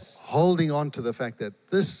you, yes. Holding on to the fact that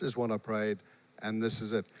this is what I prayed and this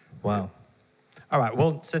is it. Wow. All right,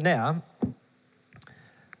 well, so now,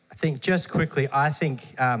 I think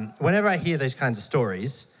whenever I hear those kinds of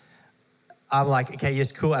stories, I'm like, okay,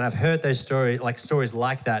 yes, cool. And I've heard those stories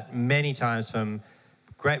like that many times from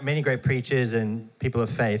many great preachers and people of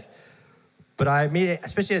faith. But I immediately,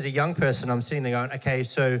 especially as a young person, I'm sitting there going, okay,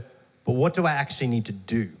 but what do I actually need to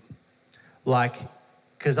do?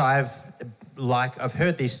 Because I've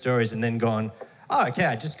heard these stories and then gone, oh, okay,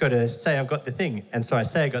 I just got to say I've got the thing. And so I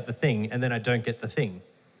say I got the thing, and then I don't get the thing.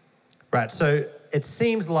 Right, so it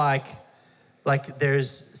seems like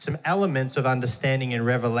there's some elements of understanding and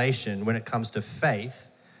revelation when it comes to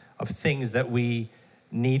faith, of things that we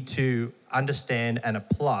need to understand and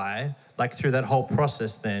apply. Like through that whole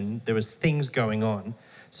process then, there was things going on.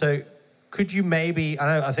 So could you maybe,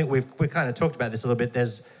 I think we've kind of talked about this a little bit,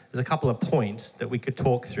 there's a couple of points that we could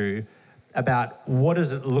talk through about what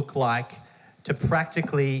does it look like to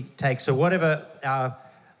practically take, so whatever our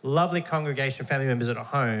lovely congregation, family members at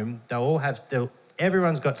home,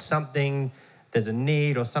 everyone's got something, there's a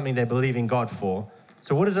need or something they're believing God for.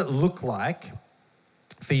 So what does it look like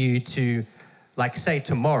for you to, say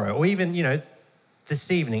tomorrow, or even, this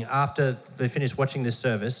evening after they finish watching this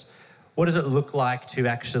service, what does it look like to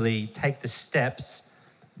actually take the steps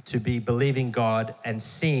to be believing God and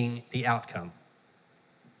seeing the outcome?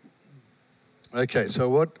 Okay,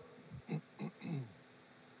 so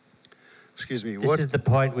excuse me. This is the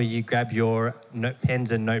point where you grab your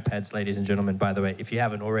pens and notepads, ladies and gentlemen, by the way, if you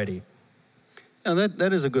haven't already. Yeah,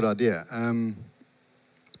 that is a good idea.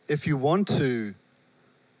 If you want to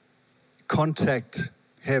contact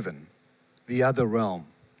heaven, the other realm,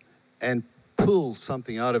 and pull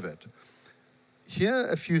something out of it, here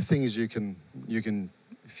are a few things a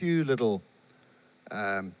few little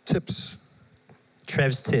tips.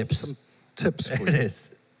 Trev's tips. Some tips for you. It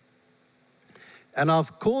is. And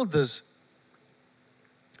I've called this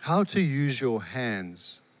how to use your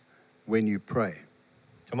hands when you pray.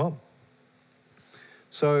 Come on.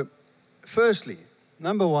 So, firstly,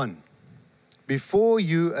 number 1, before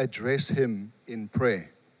you address him in prayer,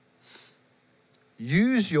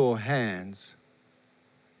 use your hands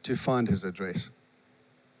to find his address.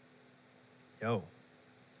 Yo.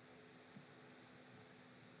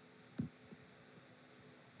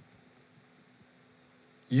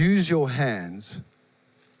 Use your hands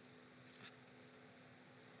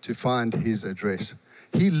to find his address.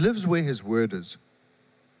 He lives where his word is.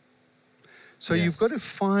 So Yes. you've got to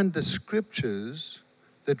find the scriptures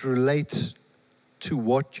that relate to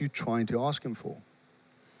what you're trying to ask him for.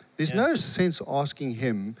 There's no sense asking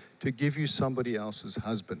him to give you somebody else's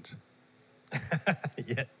husband.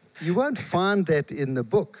 Yeah. You won't find that in the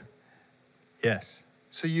book. Yes.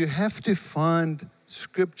 So you have to find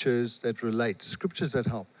scriptures that relate, scriptures that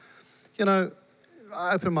help. You know,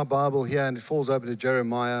 I open my Bible here and it falls open to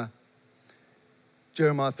Jeremiah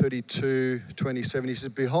 32:27. He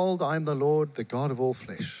says, "Behold, I am the Lord, the God of all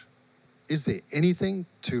flesh. Is there anything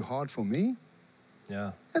too hard for me?"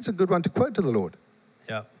 Yeah. That's a good one to quote to the Lord.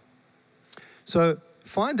 Yeah. So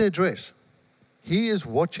find the address. He is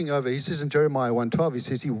watching over. He says in Jeremiah 1:12, he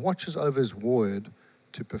says he watches over his word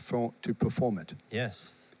to perform it.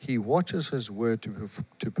 Yes. He watches his word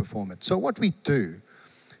to perform it. So what we do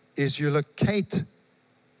is you locate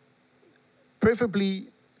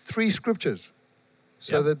preferably 3 scriptures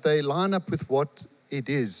so Yep. that they line up with what it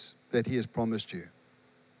is that he has promised you.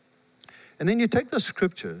 And then you take those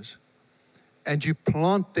scriptures and you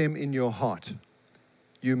plant them in your heart.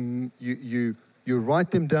 You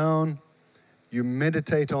write them down, you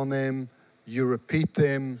meditate on them, you repeat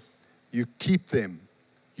them, you keep them,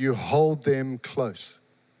 you hold them close.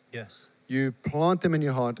 Yes. You plant them in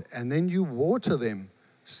your heart and then you water them.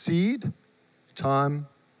 Seed, time,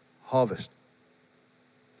 harvest.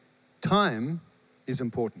 Time is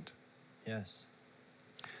important. Yes.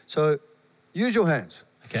 So use your hands.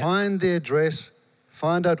 Okay. Find the address.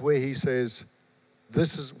 Find out where he says,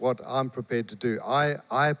 this is what I'm prepared to do.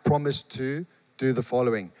 I promise to do the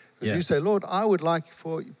following. Because you Yes. say, Lord, I would like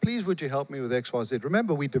please would you help me with X, Y, Z.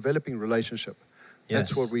 Remember, we're developing relationship.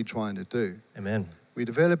 That's Yes. what we're trying to do. Amen. We're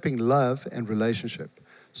developing love and relationship.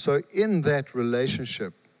 So in that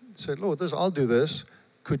relationship, say, Lord, I'll do this.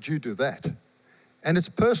 Could you do that? And it's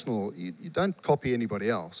personal. You don't copy anybody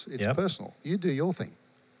else. It's Yep. personal. You do your thing.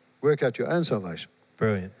 Work out your own salvation.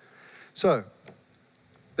 Brilliant. So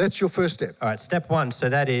that's your first step. All right, step 1. So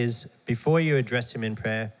that is, before you address him in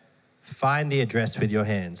prayer, find the address with your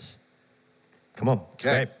hands. Come on. It's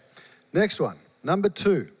Okay. great. Next one. Number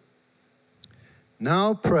 2.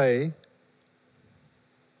 Now pray.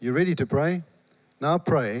 You ready to pray? Now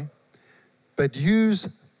pray, but use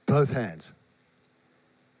both hands.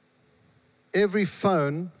 Every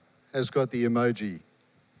phone has got the emoji.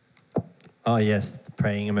 Oh, yes, the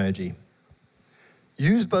praying emoji.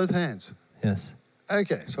 Use both hands. Yes.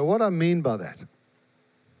 Okay, so what I mean by that,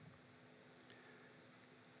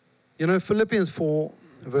 you know, Philippians 4,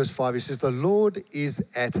 verse 5, he says, the Lord is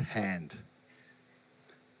at hand.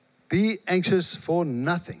 Be anxious for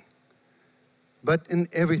nothing, but in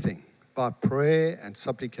everything, by prayer and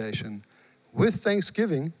supplication, with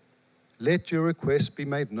thanksgiving, let your requests be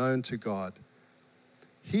made known to God.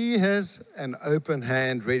 He has an open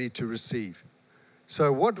hand ready to receive.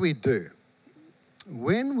 So what we do,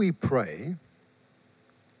 when we pray,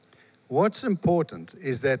 what's important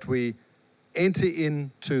is that we enter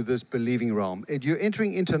into this believing realm. You're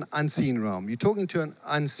entering into an unseen realm. You're talking to an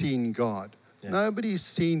unseen God. Yeah. Nobody's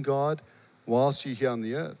seen God whilst you're here on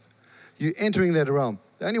the earth. You're entering that realm.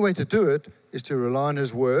 The only way to do it is to rely on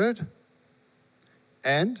his word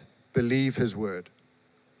and believe his word.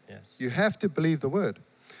 Yes. You have to believe the word.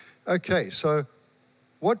 Okay, so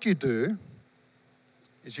what you do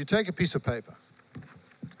is you take a piece of paper.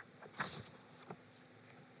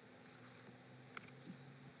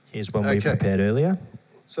 Here's one we Okay. prepared earlier.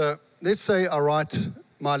 So let's say I write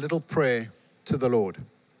my little prayer to the Lord.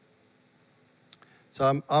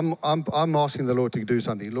 So I'm asking the Lord to do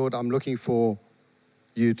something. Lord, I'm looking for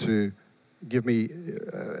you to give me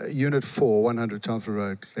Unit 4, 100 Chelmsford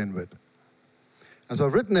Road, Glenwood. And so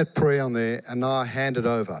I've written that prayer on there, and now I hand it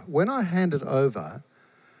over. When I hand it over,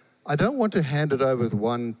 I don't want to hand it over with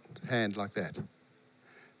one hand like that.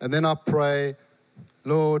 And then I pray,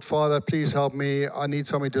 Lord, Father, please help me. I need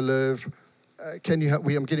somewhere to live. Can you help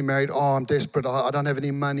me? I'm getting married. Oh, I'm desperate. I don't have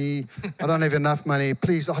any money. I don't have enough money.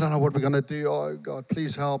 Please, I don't know what we're going to do. Oh, God,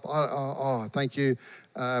 please help. Oh, thank you.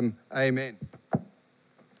 Amen.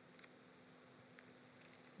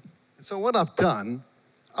 So what I've done,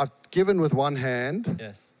 I've given with one hand,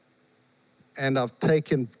 Yes. and I've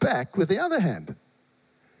taken back with the other hand.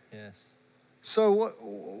 Yes. So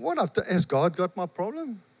what I've done, has God got my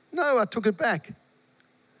problem? No, I took it back.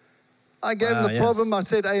 I gave him the yes. problem, I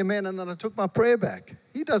said amen, and then I took my prayer back.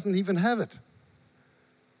 He doesn't even have it.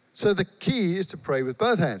 So the key is to pray with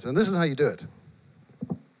both hands, and this is how you do it.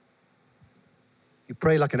 You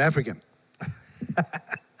pray like an African.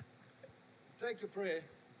 Take your prayer.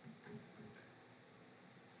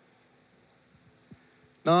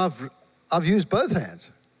 Now I've used both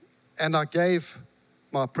hands, and I gave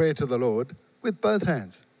my prayer to the Lord with both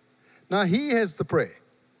hands. Now he has the prayer.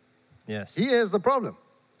 Yes. He has the problem.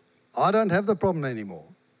 I don't have the problem anymore.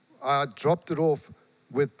 I dropped it off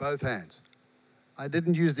with both hands. I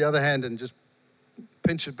didn't use the other hand and just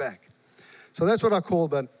pinch it back. So that's what I call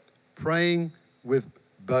about praying with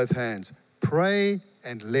both hands. Pray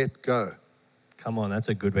and let go. Come on, that's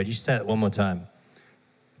a good word. You should say it one more time.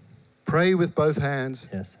 Pray with both hands.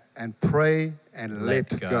 Yes. And pray and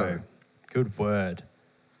let go. Good word.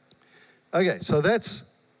 Okay, so that's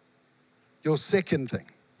your second thing.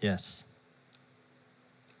 Yes.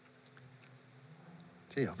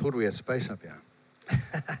 Gee, I thought we had space up here.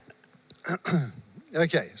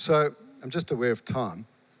 Okay, so I'm just aware of time.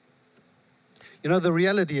 You know, the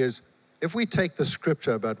reality is, if we take the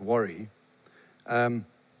scripture about worry, 1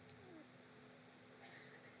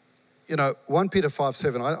 Peter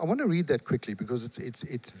 5:7, I want to read that quickly because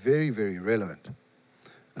it's very, very relevant.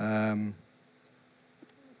 1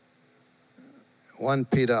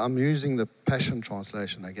 Peter, I'm using the Passion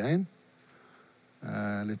Translation again.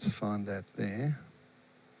 Let's find that there.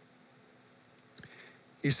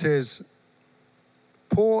 He says,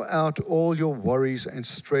 pour out all your worries and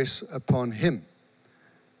stress upon him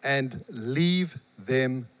and leave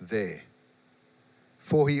them there,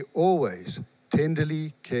 for he always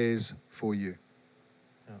tenderly cares for you.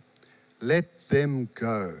 Yeah. Let them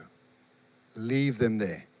go. Leave them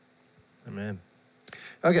there. Amen.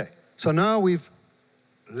 Okay, so now we've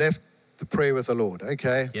left the prayer with the Lord,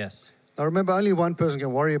 okay? Yes. Now remember, only one person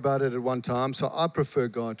can worry about it at one time, so I prefer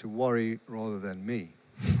God to worry rather than me.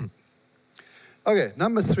 Okay,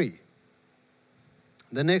 number 3.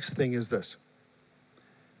 The next thing is this.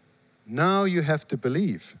 Now you have to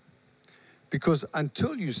believe. Because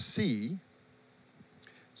until you see,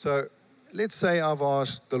 so let's say I've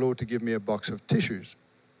asked the Lord to give me a box of tissues.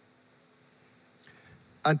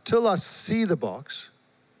 Until I see the box,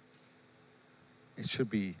 it should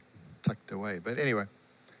be tucked away. But anyway,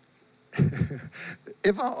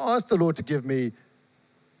 if I ask the Lord to give me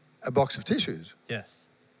a box of tissues, Yes.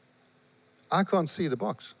 I can't see the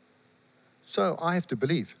box. So I have to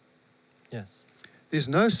believe. Yes. There's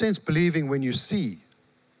no sense believing when you see.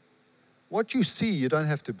 What you see, you don't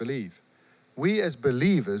have to believe. We as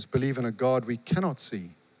believers believe in a God we cannot see.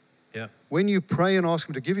 Yeah. When you pray and ask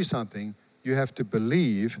him to give you something, you have to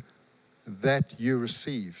believe that you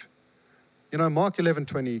receive. You know, Mark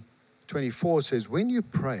 11:24 says, when you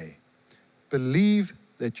pray, believe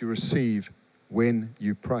that you receive when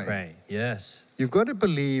you pray. Pray. Yes. You've got to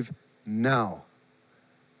believe now.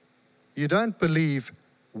 You don't believe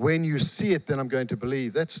when you see it, then I'm going to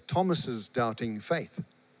believe. That's Thomas's doubting faith.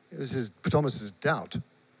 It was Thomas's doubt.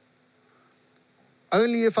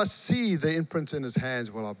 Only if I see the imprint in his hands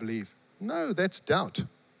will I believe. No, that's doubt.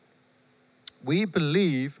 We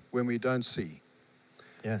believe when we don't see.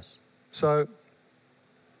 Yes. So,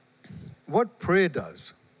 what prayer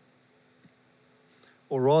does,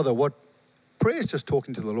 or rather what prayer is just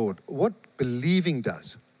talking to the Lord, what believing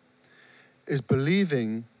does, is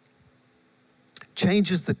believing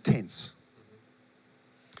changes the tense.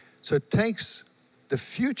 So it takes the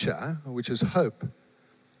future, which is hope,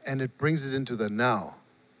 and it brings it into the now.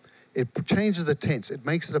 It changes the tense. It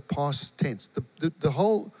makes it a past tense.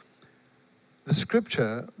 The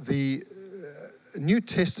scripture, the New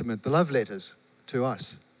Testament, the love letters to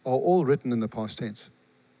us are all written in the past tense.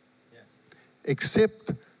 Yes.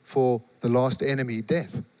 Except for the last enemy,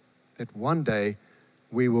 death. That one day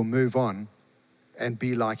we will move on and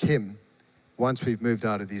be like him once we've moved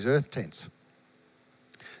out of these earth tents.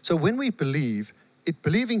 So when we believe,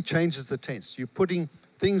 believing changes the tense. You're putting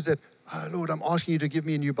things that, oh Lord, I'm asking you to give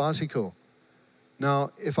me a new bicycle.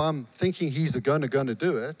 Now, if I'm thinking he's going to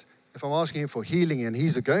do it, if I'm asking him for healing and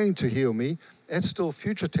he's going to heal me, that's still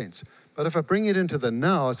future tense. But if I bring it into the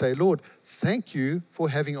now, I say, Lord, thank you for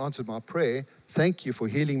having answered my prayer. Thank you for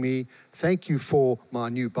healing me. Thank you for my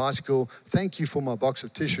new bicycle. Thank you for my box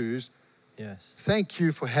of tissues. Yes. Thank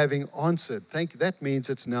you for having answered. That means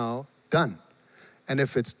it's now done. And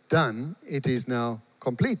if it's done, it is now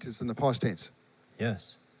complete. It's in the past tense.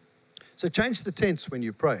 Yes. So change the tense when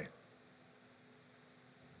you pray.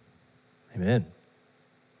 Amen.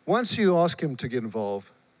 Once you ask him to get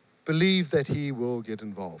involved, believe that he will get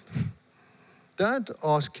involved. Don't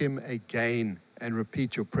ask him again and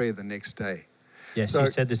repeat your prayer the next day. Yes, So- you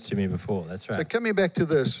said this to me before. That's right. So coming back to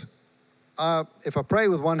this, if I pray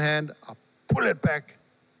with one hand, I pull it back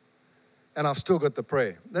and I've still got the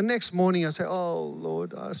prayer. The next morning I say, oh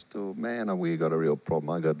Lord, we got a real problem.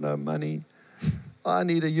 I got no money. I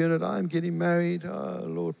need a unit. I'm getting married. Oh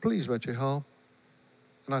Lord, please won't you help?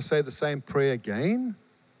 And I say the same prayer again.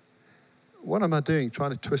 What am I doing?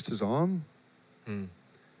 Trying to twist his arm?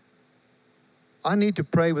 I need to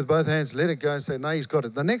pray with both hands, let it go and say, no, he's got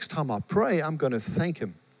it. The next time I pray, I'm going to thank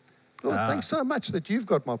him. Lord, thanks so much that you've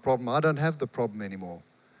got my problem. I don't have the problem anymore.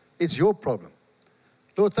 It's your problem.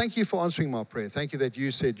 Lord, thank you for answering my prayer. Thank you that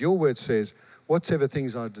you said, your word says, whatsoever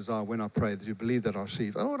things I desire when I pray, that you believe that I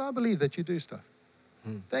receive. And Lord, I believe that you do stuff.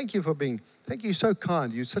 Thank you thank you, so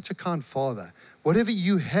kind. You're such a kind Father. Whatever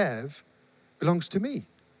you have belongs to me.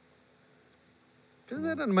 Isn't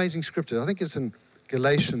that an amazing scripture? I think it's in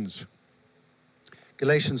Galatians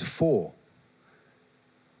 4.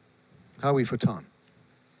 How are we for time?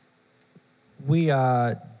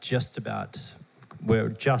 We're just about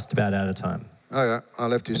out of time. Okay,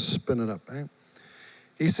 I'll have to spin it up. Eh?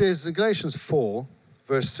 He says in Galatians 4,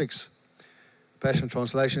 verse 6, Passion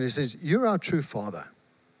Translation, he says, you're our true Father.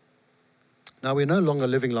 Now we're no longer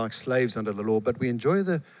living like slaves under the law, but we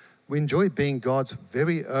enjoy being God's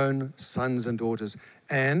very own sons and daughters.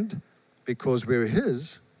 And because we're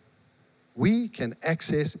his, we can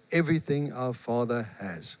access everything our Father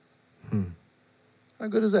has. How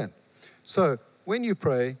good is that? So when you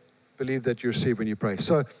pray, believe that you receive when you pray.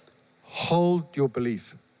 So hold your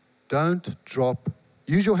belief. Don't drop.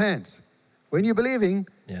 Use your hands. When you're believing,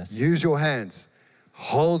 use your hands.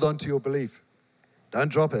 Hold on to your belief.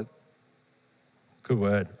 Don't drop it. Good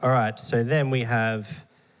word. All right, so then we have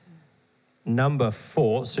number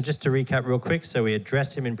 4. So just to recap real quick, so we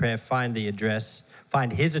address him in prayer, find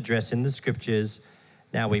his address in the scriptures.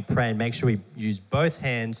 Now we pray and make sure we use both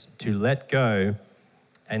hands to let go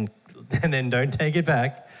and then don't take it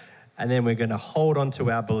back. And then we're going to hold on to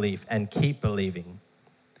our belief and keep believing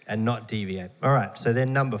and not deviate. All right, so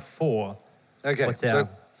then number 4. Okay, so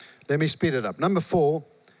let me speed it up. Number 4,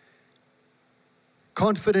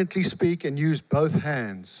 confidently speak and use both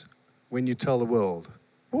hands when you tell the world.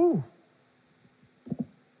 Ooh.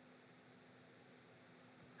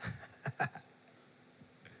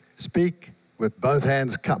 Speak with both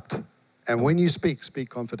hands cupped. And when you speak, speak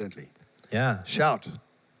confidently. Yeah. Shout.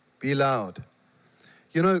 Be loud.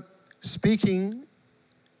 You know, speaking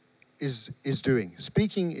is doing.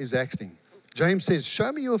 Speaking is acting. James says,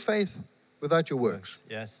 show me your faith without your works.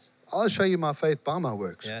 Yes. I'll show you my faith by my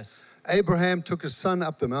works. Yes. Abraham took his son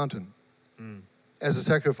up the mountain as a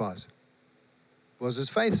sacrifice. It was his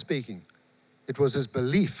faith speaking. It was his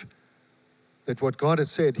belief that what God had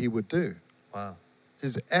said he would do. Wow.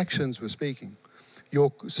 His actions were speaking.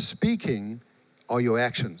 Your speaking are your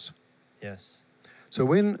actions. Yes. So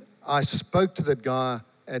when I spoke to that guy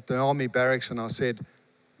at the army barracks and I said,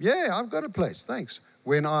 yeah, I've got a place, thanks.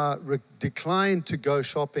 When I declined to go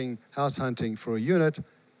shopping, house hunting for a unit,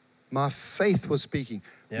 my faith was speaking.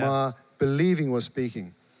 Yes. My believing was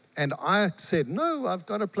speaking. And I said, no, I've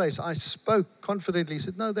got a place. I spoke confidently,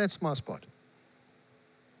 said, no, that's my spot.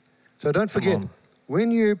 So don't forget, when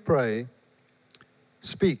you pray,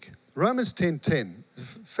 speak. Romans 10:10,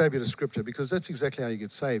 fabulous scripture, because that's exactly how you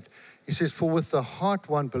get saved. He says, for with the heart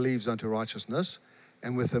one believes unto righteousness,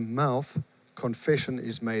 and with the mouth confession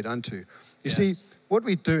is made unto. You see, what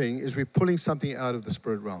we're doing is we're pulling something out of the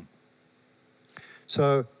spirit realm.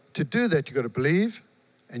 So to do that, you've got to believe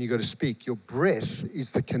and you've got to speak. Your breath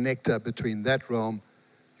is the connector between that realm.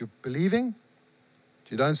 You're believing,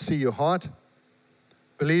 you don't see your heart,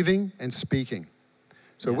 believing and speaking.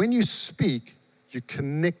 So when you speak, you're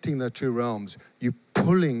connecting the two realms. You're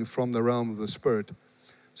pulling from the realm of the spirit.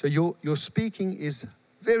 So your speaking is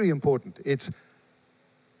very important. It's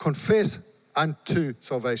confess unto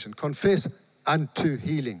salvation. Confess unto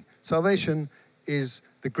healing. Salvation is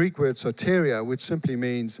the Greek word soteria, which simply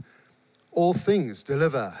means all things,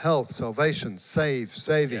 deliver, health, salvation,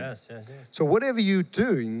 saving. Yes. So whatever you're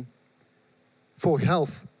doing for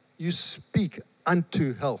health, you speak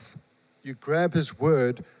unto health. You grab his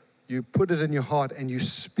word, you put it in your heart, and you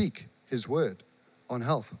speak his word on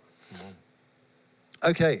health.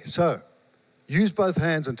 Okay, so use both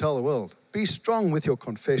hands and tell the world. Be strong with your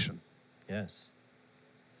confession. Yes.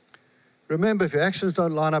 Remember, if your actions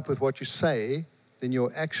don't line up with what you say, then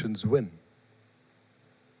your actions win.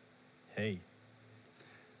 Hey.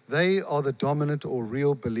 They are the dominant or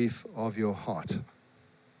real belief of your heart.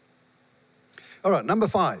 All right, number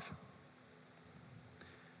 5.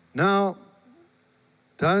 Now,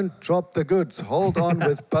 don't drop the goods. Hold on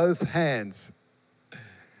with both hands.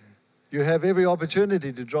 You have every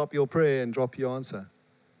opportunity to drop your prayer and drop your answer.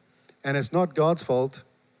 And it's not God's fault.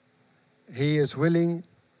 He is willing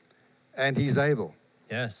and he's able.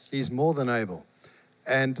 Yes. He's more than able.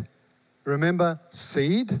 And remember,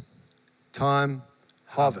 seed, time,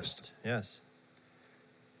 harvest. Yes.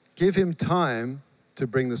 Give him time to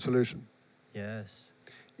bring the solution. Yes.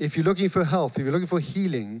 If you're looking for health, if you're looking for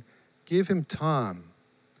healing, give him time.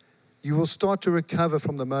 You will start to recover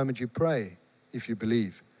from the moment you pray, if you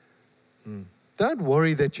believe. don't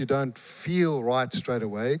worry that you don't feel right straight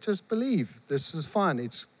away. Just believe. This is fine.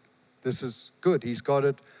 This is good. He's got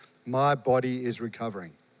it. My body is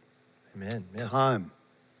recovering. Amen. Yes. Time.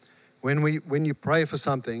 When you pray for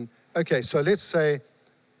something, okay, so let's say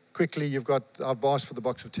quickly I've asked for the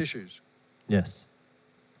box of tissues. Yes.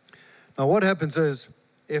 Now what happens is,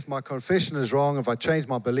 if my confession is wrong, if I change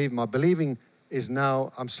my believing is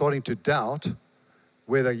now, I'm starting to doubt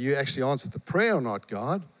whether you actually answered the prayer or not,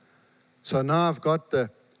 God. So now I've got it,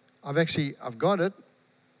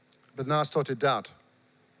 but now I start to doubt.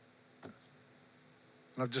 And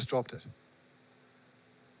I've just dropped it.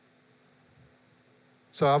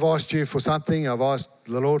 So I've asked you for something, I've asked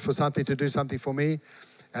the Lord for something, to do something for me,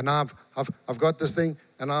 and now I've got this thing,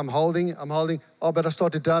 and I'm holding, but I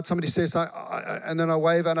start to doubt. Somebody says, and then I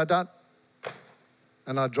wave and I doubt,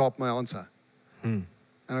 and I drop my answer. And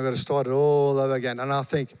I've got to start it all over again. And I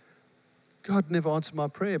think, God never answered my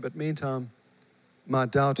prayer, but meantime, my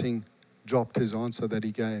doubting dropped his answer that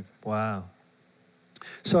he gave. Wow.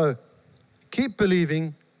 So keep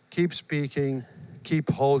believing, keep speaking, keep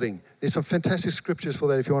holding. There's some fantastic scriptures for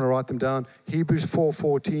that if you want to write them down. Hebrews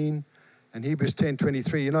 4:14 and Hebrews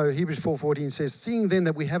 10:23. You know, Hebrews 4:14 says, seeing then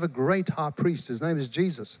that we have a great high priest, his name is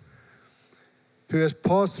Jesus, who has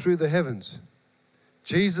passed through the heavens,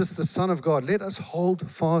 Jesus, the Son of God, let us hold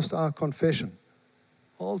fast our confession.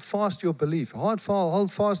 Hold fast your belief. Hold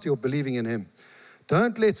fast your believing in him.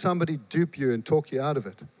 Don't let somebody dupe you and talk you out of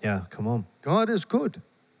it. Yeah, come on. God is good.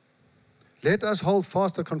 Let us hold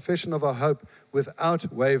fast the confession of our hope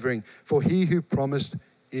without wavering, for he who promised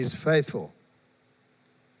is faithful.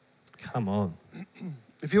 Come on.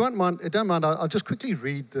 If you don't mind, I'll just quickly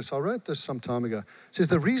read this. I wrote this some time ago. It says,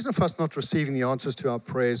 the reason for us not receiving the answers to our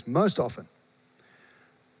prayers most often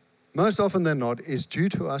than not, is due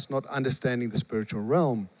to us not understanding the spiritual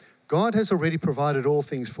realm. God has already provided all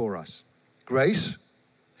things for us. Grace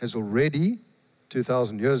has already,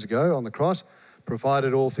 2,000 years ago on the cross,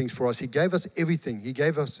 provided all things for us. He gave us everything. He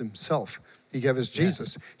gave us himself. He gave us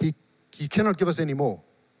Jesus. Yes. He cannot give us any more.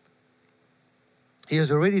 He has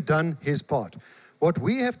already done his part. What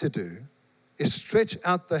we have to do is stretch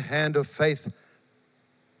out the hand of faith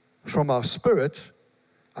from our spirit,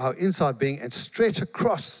 our inside being, and stretch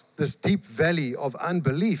across this deep valley of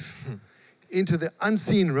unbelief into the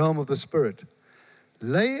unseen realm of the spirit.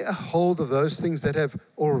 Lay a hold of those things that have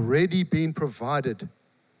already been provided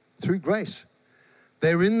through grace.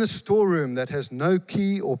 They're in the storeroom that has no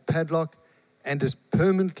key or padlock and is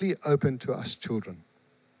permanently open to us children.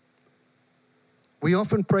 We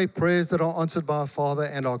often pray prayers that are answered by our Father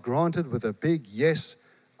and are granted with a big yes,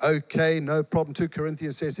 okay, no problem. 2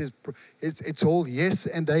 Corinthians says it's all yes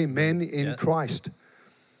and amen in Christ.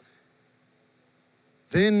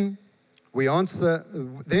 Then when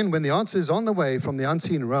the answer is on the way from the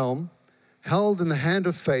unseen realm, held in the hand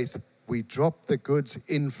of faith, we drop the goods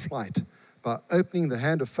in flight by opening the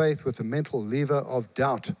hand of faith with the mental lever of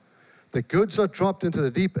doubt. The goods are dropped into the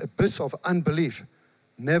deep abyss of unbelief,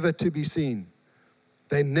 never to be seen.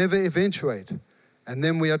 They never eventuate. And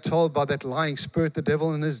then we are told by that lying spirit, the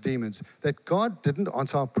devil and his demons, that God didn't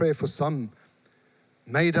answer our prayer for some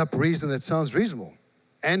made-up reason that sounds reasonable.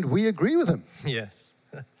 And we agree with him. Yes.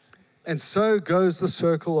 And so goes the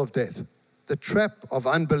circle of death, the trap of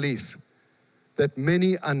unbelief that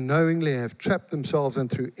many unknowingly have trapped themselves in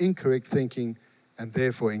through incorrect thinking and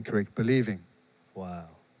therefore incorrect believing. Wow.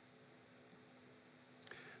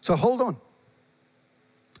 So hold on.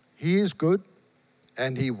 He is good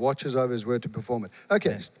and he watches over his word to perform it.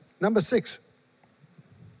 Okay, number 6.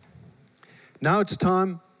 Now it's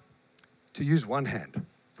time to use one hand.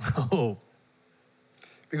 Oh.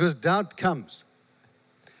 Because doubt comes.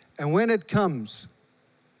 And when it comes,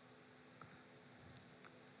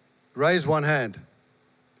 raise one hand.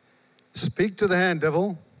 Speak to the hand,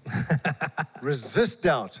 devil. Resist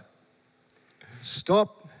doubt.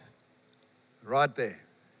 Stop right there.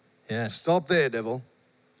 Yes. Stop there, devil.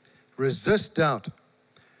 Resist doubt.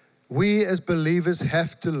 We as believers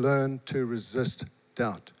have to learn to resist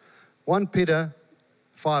doubt. 1 Peter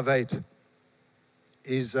 5:8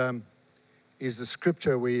 is the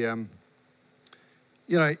scripture we,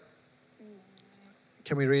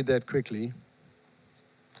 can we read that quickly?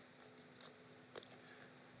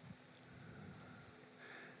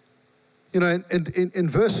 In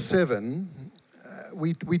verse 7,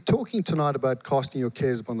 we're talking tonight about casting your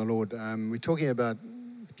cares upon the Lord. We're talking about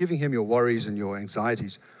giving him your worries and your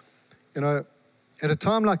anxieties. At a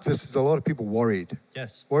time like this, there's a lot of people worried.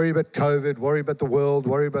 Yes. Worried about COVID, worried about the world,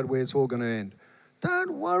 worried about where it's all going to end.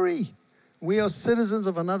 Don't worry. We are citizens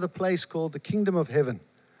of another place called the kingdom of heaven.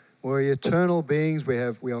 We're eternal beings. We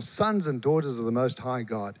are sons and daughters of the Most High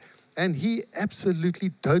God. And he absolutely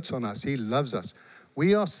dotes on us. He loves us.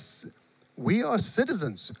 We are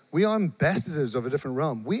citizens. We are ambassadors of a different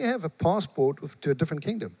realm. We have a passport to a different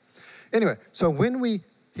kingdom. Anyway, so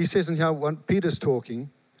he says in here, when Peter's talking,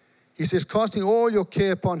 he says, casting all your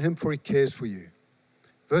care upon him, for he cares for you.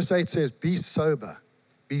 Verse 8 says, be sober,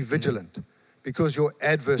 be vigilant, because your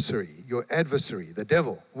adversary, the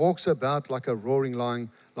devil, walks about like a roaring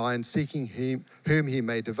lion seeking whom he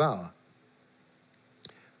may devour.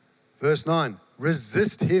 Verse 9,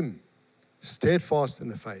 resist him, steadfast in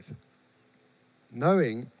the faith,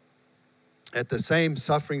 knowing that the same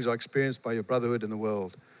sufferings are experienced by your brotherhood in the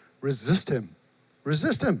world. Resist him.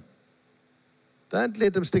 Resist him. Don't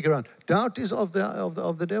let him stick around. Doubt is of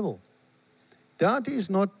the devil. Doubt is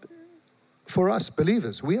not for us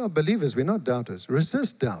believers. We are believers. We're not doubters.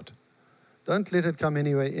 Resist doubt. Don't let it come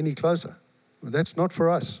any closer. That's not for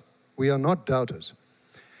us. We are not doubters.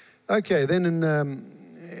 Okay, then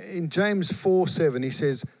in James 4:7, he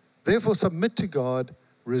says, therefore submit to God,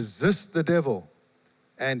 resist the devil,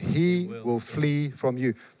 and he will flee from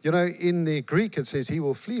you. You know, in the Greek it says he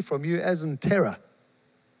will flee from you as in terror.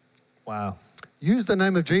 Wow. Use the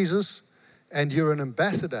name of Jesus, and you're an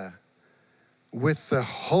ambassador with the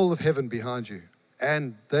whole of heaven behind you.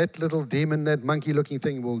 And that little demon, that monkey-looking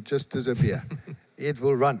thing will just disappear. It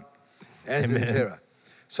will run as in terror.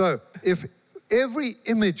 So if every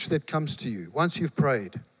image that comes to you, once you've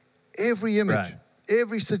prayed, every image, right,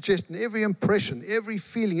 every suggestion, every impression, every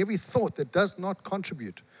feeling, every thought that does not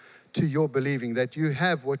contribute to your believing that you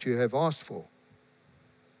have what you have asked for,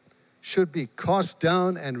 should be cast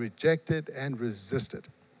down and rejected and resisted.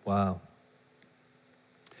 Wow.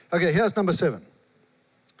 Okay, here's number 7.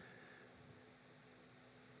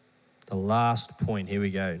 The last point. Here we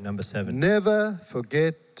go. Number 7. Never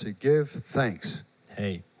forget to give thanks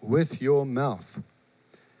Hey. with your mouth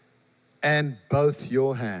and both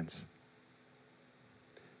your hands.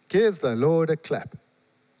 Give the Lord a clap.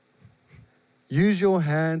 Use your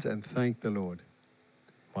hands and thank the Lord.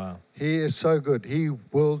 Wow. He is so good. He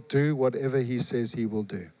will do whatever he says he will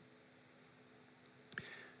do.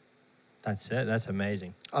 That's it. That's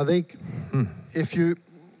amazing. I think if you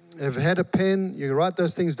have had a pen, you write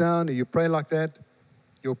those things down, and you pray like that,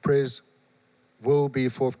 your prayers will be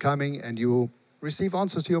forthcoming and you will receive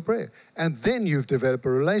answers to your prayer. And then you've developed a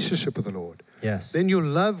relationship with the Lord. Yes. Then your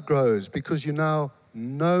love grows because you now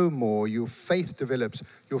know more. Your faith develops.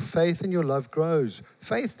 Your faith and your love grows.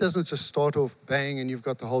 Faith doesn't just start off bang and you've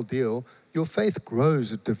got the whole deal. Your faith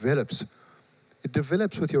grows. It develops. It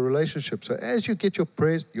develops with your relationship. So as you get your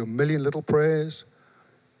prayers, your million little prayers,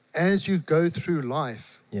 as you go through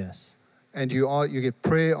life, Yes. and you get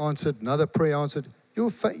prayer answered, another prayer answered,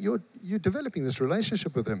 you're developing this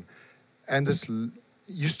relationship with him. And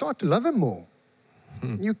you start to love him more.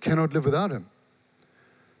 You cannot live without him.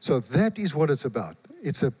 So that is what it's about.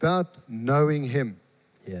 It's about knowing him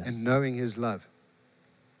Yes. and knowing his love.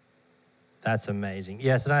 That's amazing.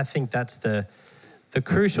 Yes, and I think that's the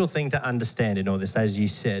crucial thing to understand in all this, as you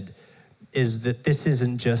said, is that this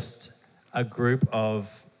isn't just a group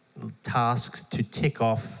of tasks to tick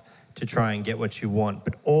off to try and get what you want,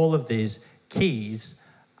 but all of these keys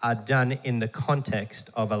are done in the context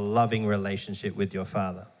of a loving relationship with your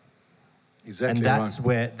Father. Exactly. And that's right.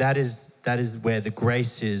 where that is where the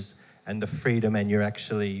grace is and the freedom, and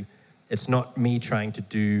it's not me trying to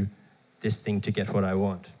do this thing to get what I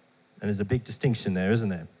want. And there's a big distinction there, isn't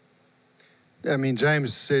there? I mean,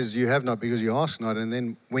 James says you have not because you ask not, and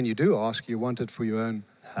then when you do ask, you want it for your own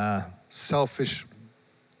selfish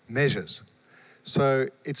measures. So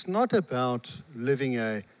it's not about living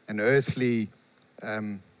an earthly,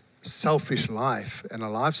 selfish life and a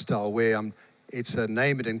lifestyle where it's a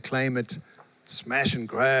name it and claim it, smash and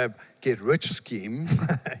grab, get rich scheme.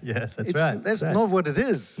 Yes, that's right. That's not what it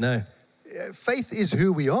is. No. Faith is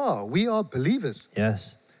who we are. We are believers.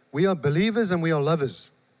 Yes. We are believers and we are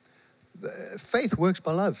lovers. Faith works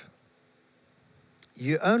by love.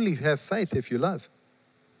 You only have faith if you love.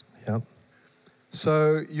 Yep.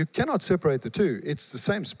 So you cannot separate the two. It's the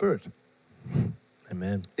same spirit.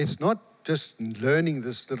 Amen. It's not just learning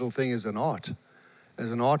this little thing as an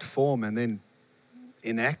art form and then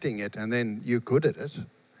enacting it and then you're good at it.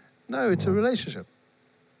 No, it's a relationship.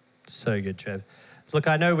 So good, Trev. Look,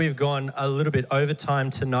 I know we've gone a little bit over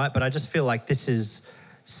time tonight, but I just feel like this is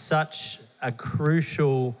such a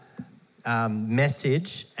crucial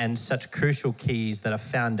message and such crucial keys that are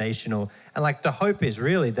foundational. And like the hope is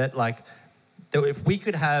really that if we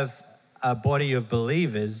could have a body of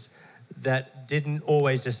believers that didn't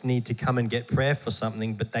always just need to come and get prayer for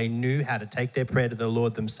something, but they knew how to take their prayer to the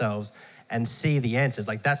Lord themselves and see the answers.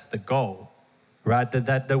 Like that's the goal, right?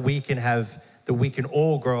 That we can have that we can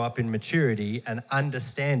all grow up in maturity and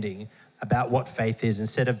understanding about what faith is,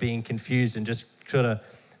 instead of being confused and just sort of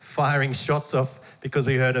firing shots off because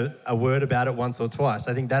we heard a word about it once or twice.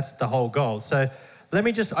 I think that's the whole goal. So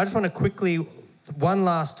I just want to quickly, one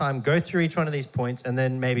last time, go through each one of these points, and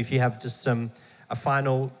then maybe if you have just a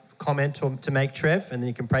final comment to make, Trev, and then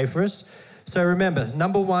you can pray for us. So remember,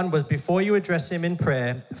 number one was, before you address him in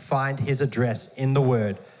prayer, find his address in the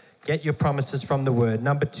word. Get your promises from the word.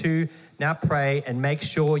 Number two, now pray and make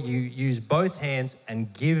sure you use both hands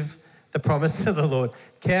and give the promise to the Lord.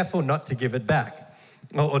 Careful not to give it back,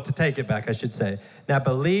 or to take it back, I should say. Now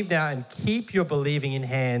believe now and keep your believing in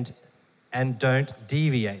hand and don't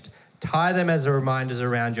deviate. Tie them as reminders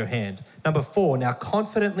around your hand. Number four, now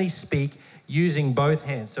confidently speak using both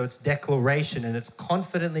hands. So it's declaration, and it's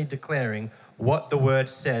confidently declaring what the word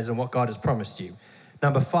says and what God has promised you.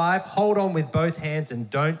 Number five, hold on with both hands and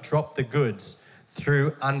don't drop the goods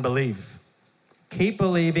through unbelief. Keep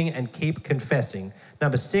believing and keep confessing.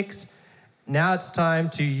 Number six, now it's time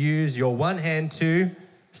to use your one hand to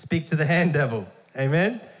speak to the hand devil.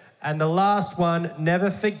 Amen? And the last one,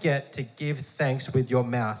 never forget to give thanks with your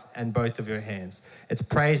mouth and both of your hands. It's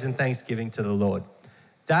praise and thanksgiving to the Lord.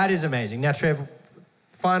 That is amazing. Now, Trev,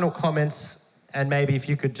 final comments, and maybe if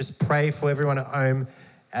you could just pray for everyone at home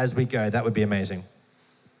as we go, that would be amazing.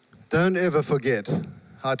 Don't ever forget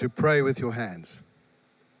how to pray with your hands.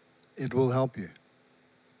 It will help you.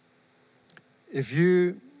 If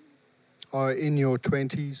you are in your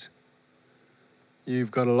 20s,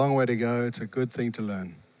 you've got a long way to go. It's a good thing to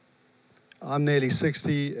learn. I'm nearly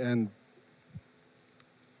 60, and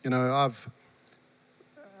I've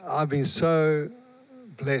been so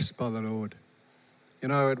blessed by the Lord.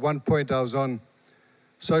 At one point I was on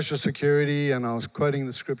Social Security and I was quoting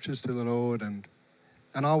the scriptures to the Lord, and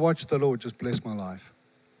I watched the Lord just bless my life.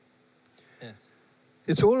 Yes.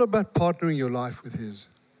 It's all about partnering your life with His.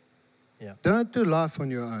 Yeah. Don't do life on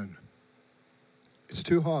your own. It's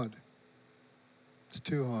too hard. It's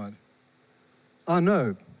too hard. I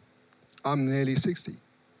know. I'm nearly 60.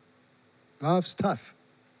 Life's tough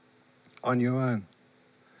on your own.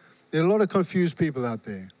 There are a lot of confused people out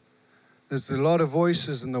there. There's a lot of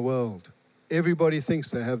voices in the world. Everybody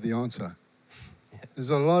thinks they have the answer.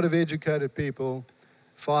 There's a lot of educated people,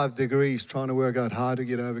 5 degrees, trying to work out how to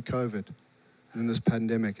get over COVID in this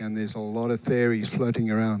pandemic, and there's a lot of theories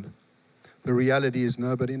floating around. The reality is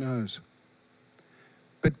nobody knows.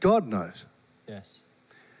 But God knows. Yes.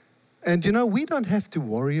 And we don't have to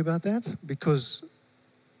worry about that, because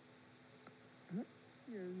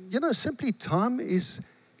simply time is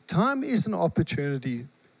an opportunity.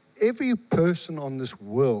 Every person in this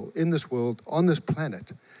world, on this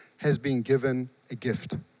planet, has been given a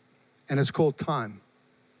gift, and it's called time.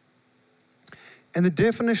 And the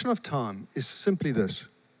definition of time is simply this: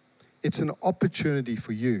 it's an opportunity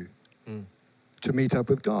for you to meet up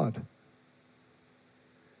with God.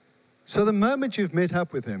 So the moment you've met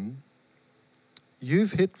up with Him,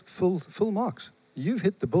 you've hit full marks. You've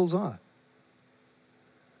hit the bullseye.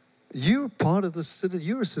 You're part of the city.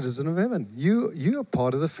 You're a citizen of heaven. You are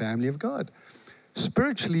part of the family of God.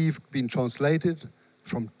 Spiritually, you've been translated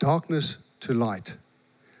from darkness to light.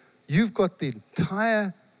 You've got the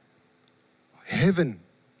entire heaven,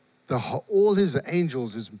 all His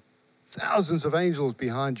angels, His thousands of angels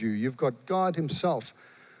behind you. You've got God Himself,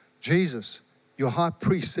 Jesus, your high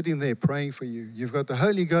priest, sitting there praying for you. You've got the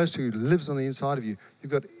Holy Ghost who lives on the inside of you.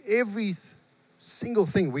 You've got every single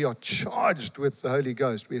thing. We are charged with the Holy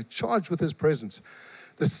Ghost. We are charged with His presence.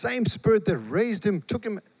 The same Spirit that raised Him, took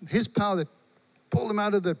Him, His power that pulled Him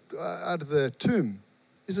out of the tomb,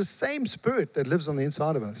 is the same Spirit that lives on the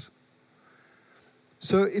inside of us.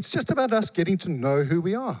 So it's just about us getting to know who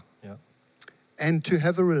we are. Yeah. And to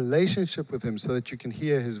have a relationship with Him so that you can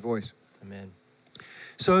hear His voice. Amen.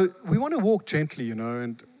 So we want to walk gently,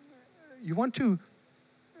 and you want to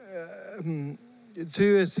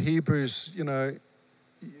do as Hebrews,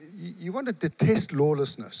 you want to detest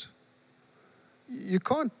lawlessness. You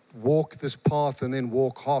can't walk this path and then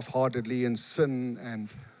walk half-heartedly and sin and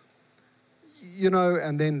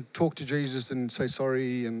then talk to Jesus and say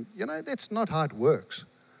sorry, and that's not how it works.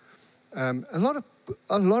 A lot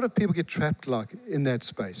of people get trapped in that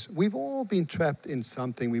space. We've all been trapped in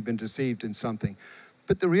something. We've been deceived in something.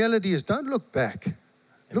 But the reality is, don't look back. Amen.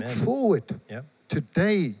 Look forward. Yep.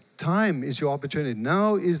 Today, time is your opportunity.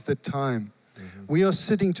 Now is the time. Mm-hmm. We are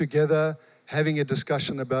sitting together, having a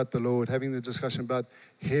discussion about the Lord, having the discussion about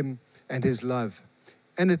Him and His love.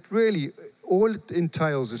 And it really, all it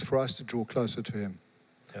entails is for us to draw closer to Him.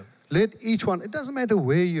 Yep. Let each one, it doesn't matter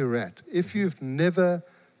where you're at, if you've never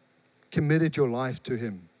committed your life to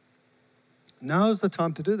Him, now's the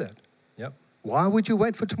time to do that. Yep. Why would you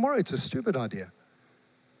wait for tomorrow? It's a stupid idea.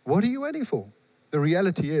 What are you waiting for? The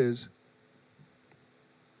reality is,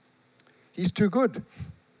 he's too good.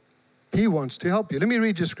 He wants to help you. Let me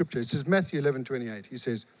read you scripture. It says Matthew 11:28. He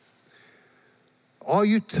says, are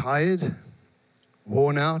you tired,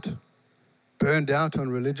 worn out, burned out on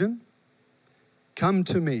religion? Come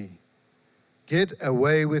to me. Get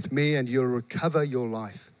away with me and you'll recover your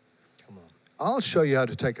life. Come on. I'll show you how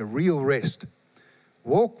to take a real rest.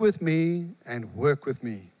 Walk with me and work with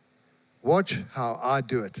me. Watch how I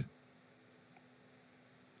do it.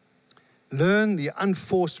 Learn the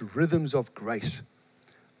unforced rhythms of grace.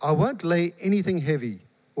 I won't lay anything heavy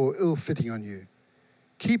or ill-fitting on you.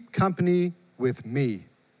 Keep company with me,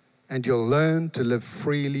 and you'll learn to live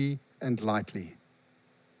freely and lightly.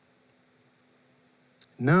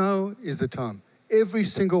 Now is the time. Every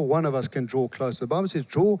single one of us can draw closer. The Bible says,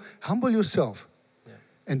 humble yourself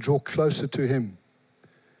and draw closer to him.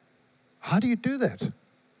 How do you do that?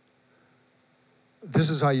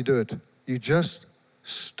 This is how you do it. You just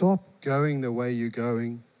stop going the way you're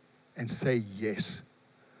going and say yes.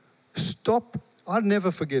 Stop. I'll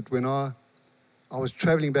never forget when I was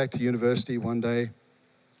traveling back to university one day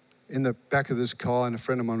in the back of this car, and a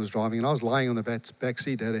friend of mine was driving, and I was lying on the back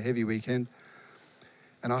seat, had a heavy weekend,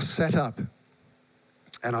 and I sat up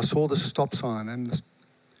and I saw the stop sign,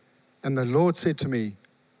 and the Lord said to me,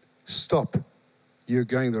 stop, you're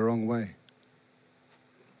going the wrong way.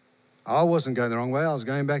 I wasn't going the wrong way. I was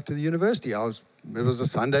going back to the university. It was a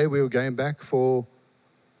Sunday. We were going back for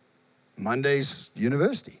Monday's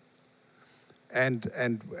university. And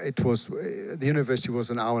the university was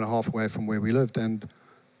an hour and a half away from where we lived. And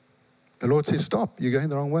the Lord said, stop, you're going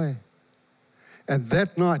the wrong way. And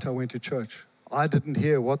that night I went to church. I didn't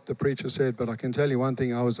hear what the preacher said, but I can tell you one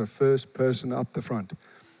thing, I was the first person up the front.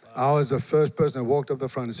 I was the first person that walked up the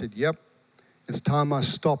front and said, yep, it's time I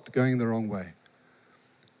stopped going the wrong way.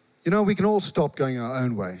 You know, we can all stop going our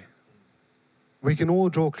own way. We can all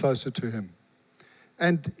draw closer to him.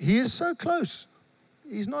 And he is so close.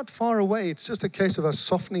 He's not far away. It's just a case of us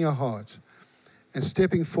softening our hearts and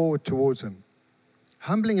stepping forward towards him.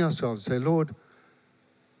 Humbling ourselves, say, Lord,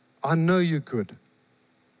 I know you're good.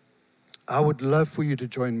 I would love for you to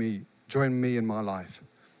join me in my life.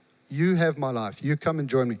 You have my life. You come and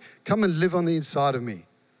join me. Come and live on the inside of me.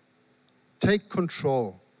 Take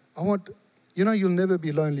control. You'll never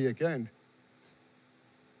be lonely again.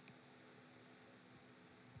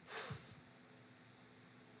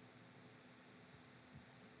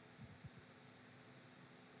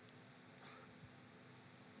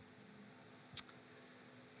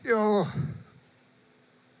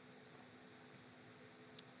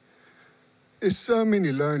 There's so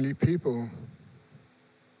many lonely people.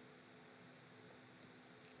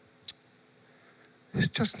 It's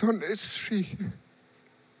just not necessary.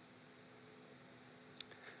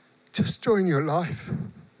 Just join your life.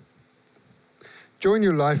 Join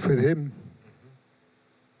your life with him.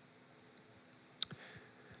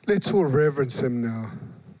 Let's all reverence him now.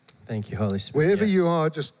 Thank you, Holy Spirit. Wherever you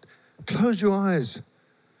are, just close your eyes.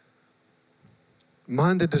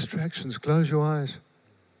 Mind the distractions, close your eyes.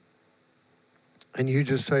 And you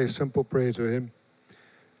just say a simple prayer to him.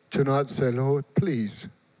 Tonight say, Lord, please,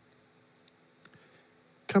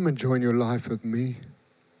 come and join your life with me.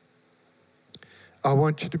 I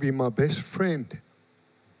want you to be my best friend.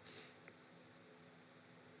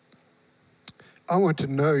 I want to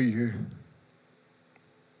know you.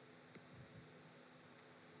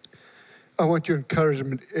 I want your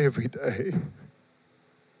encouragement every day.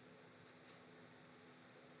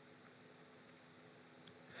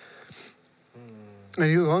 And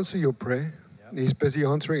he'll answer your prayer. Yep. He's busy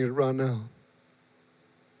answering it right now.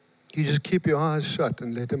 You just keep your eyes shut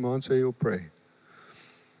and let him answer your prayer.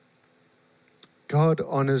 God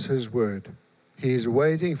honors his word. He is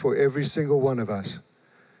waiting for every single one of us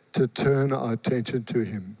to turn our attention to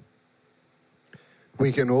him.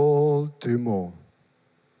 We can all do more.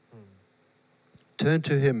 Turn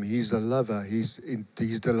to him. He's a lover. He's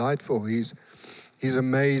delightful. He's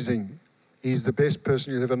amazing. He's the best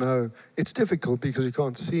person you'll ever know. It's difficult because you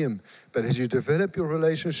can't see him. But as you develop your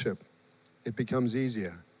relationship, it becomes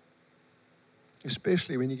easier.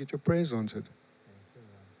 Especially when you get your prayers answered.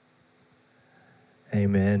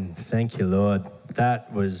 Amen. Thank you, Lord.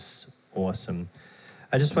 That was awesome.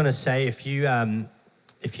 I just want to say, if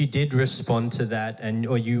you did respond to that,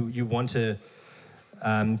 or you want to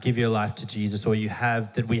give your life to Jesus, or we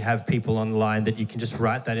have people online that you can just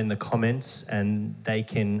write that in the comments, and they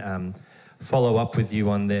can follow up with you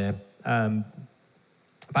on there. I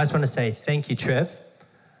just want to say thank you, Trev,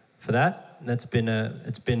 for that. It's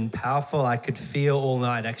been powerful. I could feel all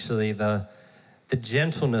night actually the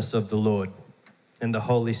gentleness of the Lord and the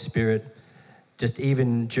Holy Spirit, just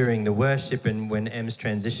even during the worship and when Em's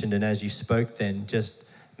transitioned and as you spoke then, just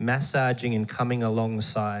massaging and coming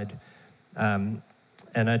alongside. And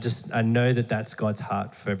I know that that's God's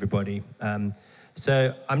heart for everybody.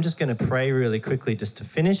 So I'm just going to pray really quickly just to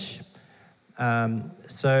finish.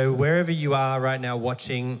 So wherever you are right now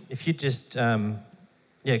watching, if you just,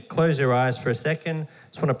 close your eyes for a second.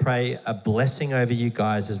 Just want to pray a blessing over you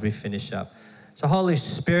guys as we finish up. So Holy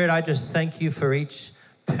Spirit, I just thank you for each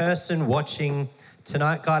person watching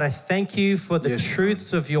tonight. God, I thank you for the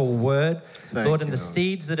truths of your word, Lord, and the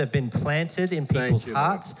seeds that have been planted in people's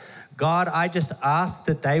hearts. God, I just ask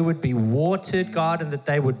that they would be watered, God, and that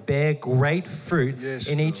they would bear great fruit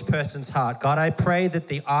in each person's heart. God, I pray that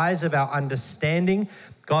the eyes of our understanding,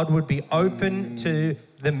 God, would be open to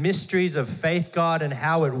the mysteries of faith, God, and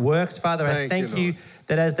how it works. Father, I thank you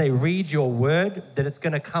that as they read your word, that it's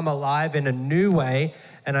going to come alive in a new way.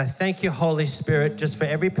 And I thank you, Holy Spirit, just for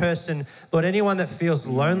every person, Lord, anyone that feels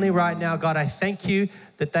lonely right now, God, I thank you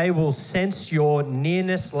that they will sense your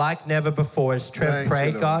nearness like never before. As Trev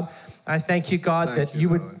prayed, God, I thank you, God, that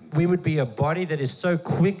we would be a body that is so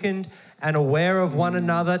quickened and aware of one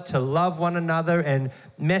another, to love one another and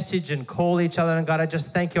message and call each other. And God, I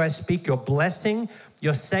just thank you. I speak your blessing,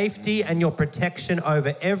 your safety, and your protection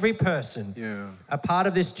over every person a part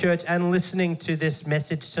of this church and listening to this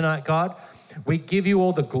message tonight, God. We give you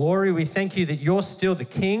all the glory. We thank you that you're still the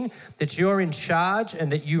King, that you're in charge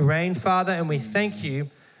and that you reign, Father. And we thank you,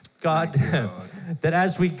 God, that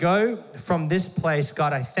as we go from this place,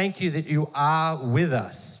 God, I thank you that you are with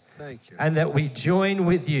us. Thank you. And that we join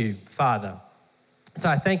with you, Father. So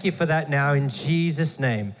I thank you for that now in Jesus'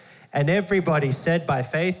 name. And everybody said by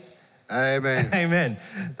faith, Amen. Amen.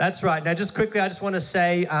 That's right. Now, just quickly, I just want to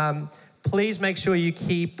say, please make sure you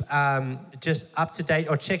keep just up to date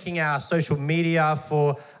or checking our social media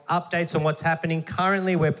for updates on what's happening.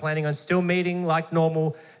 Currently, we're planning on still meeting like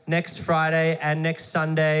normal next Friday and next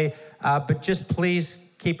Sunday. But just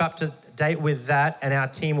please keep up to date with that, and our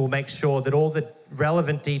team will make sure that all the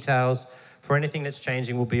relevant details for anything that's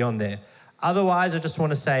changing will be on there. Otherwise, I just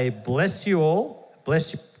want to say bless you all.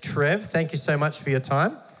 Bless you, Trev. Thank you so much for your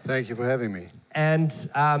time. Thank you for having me. And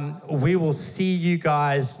we will see you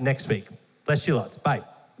guys next week. Bless you lots. Bye.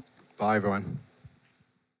 Bye, everyone.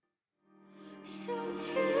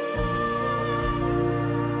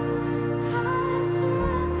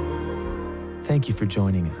 Thank you for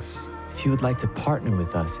joining us. If you would like to partner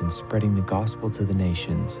with us in spreading the gospel to the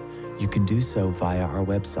nations, you can do so via our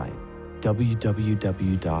website,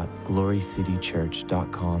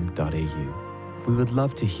 www.glorycitychurch.com.au. We would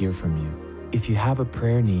love to hear from you. If you have a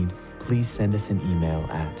prayer need, please send us an email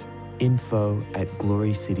at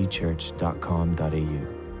info@glorycitychurch.com.au.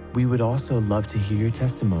 We would also love to hear your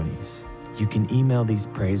testimonies. You can email these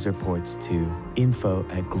praise reports to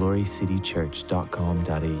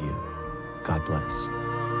info@glorycitychurch.com.au. God bless.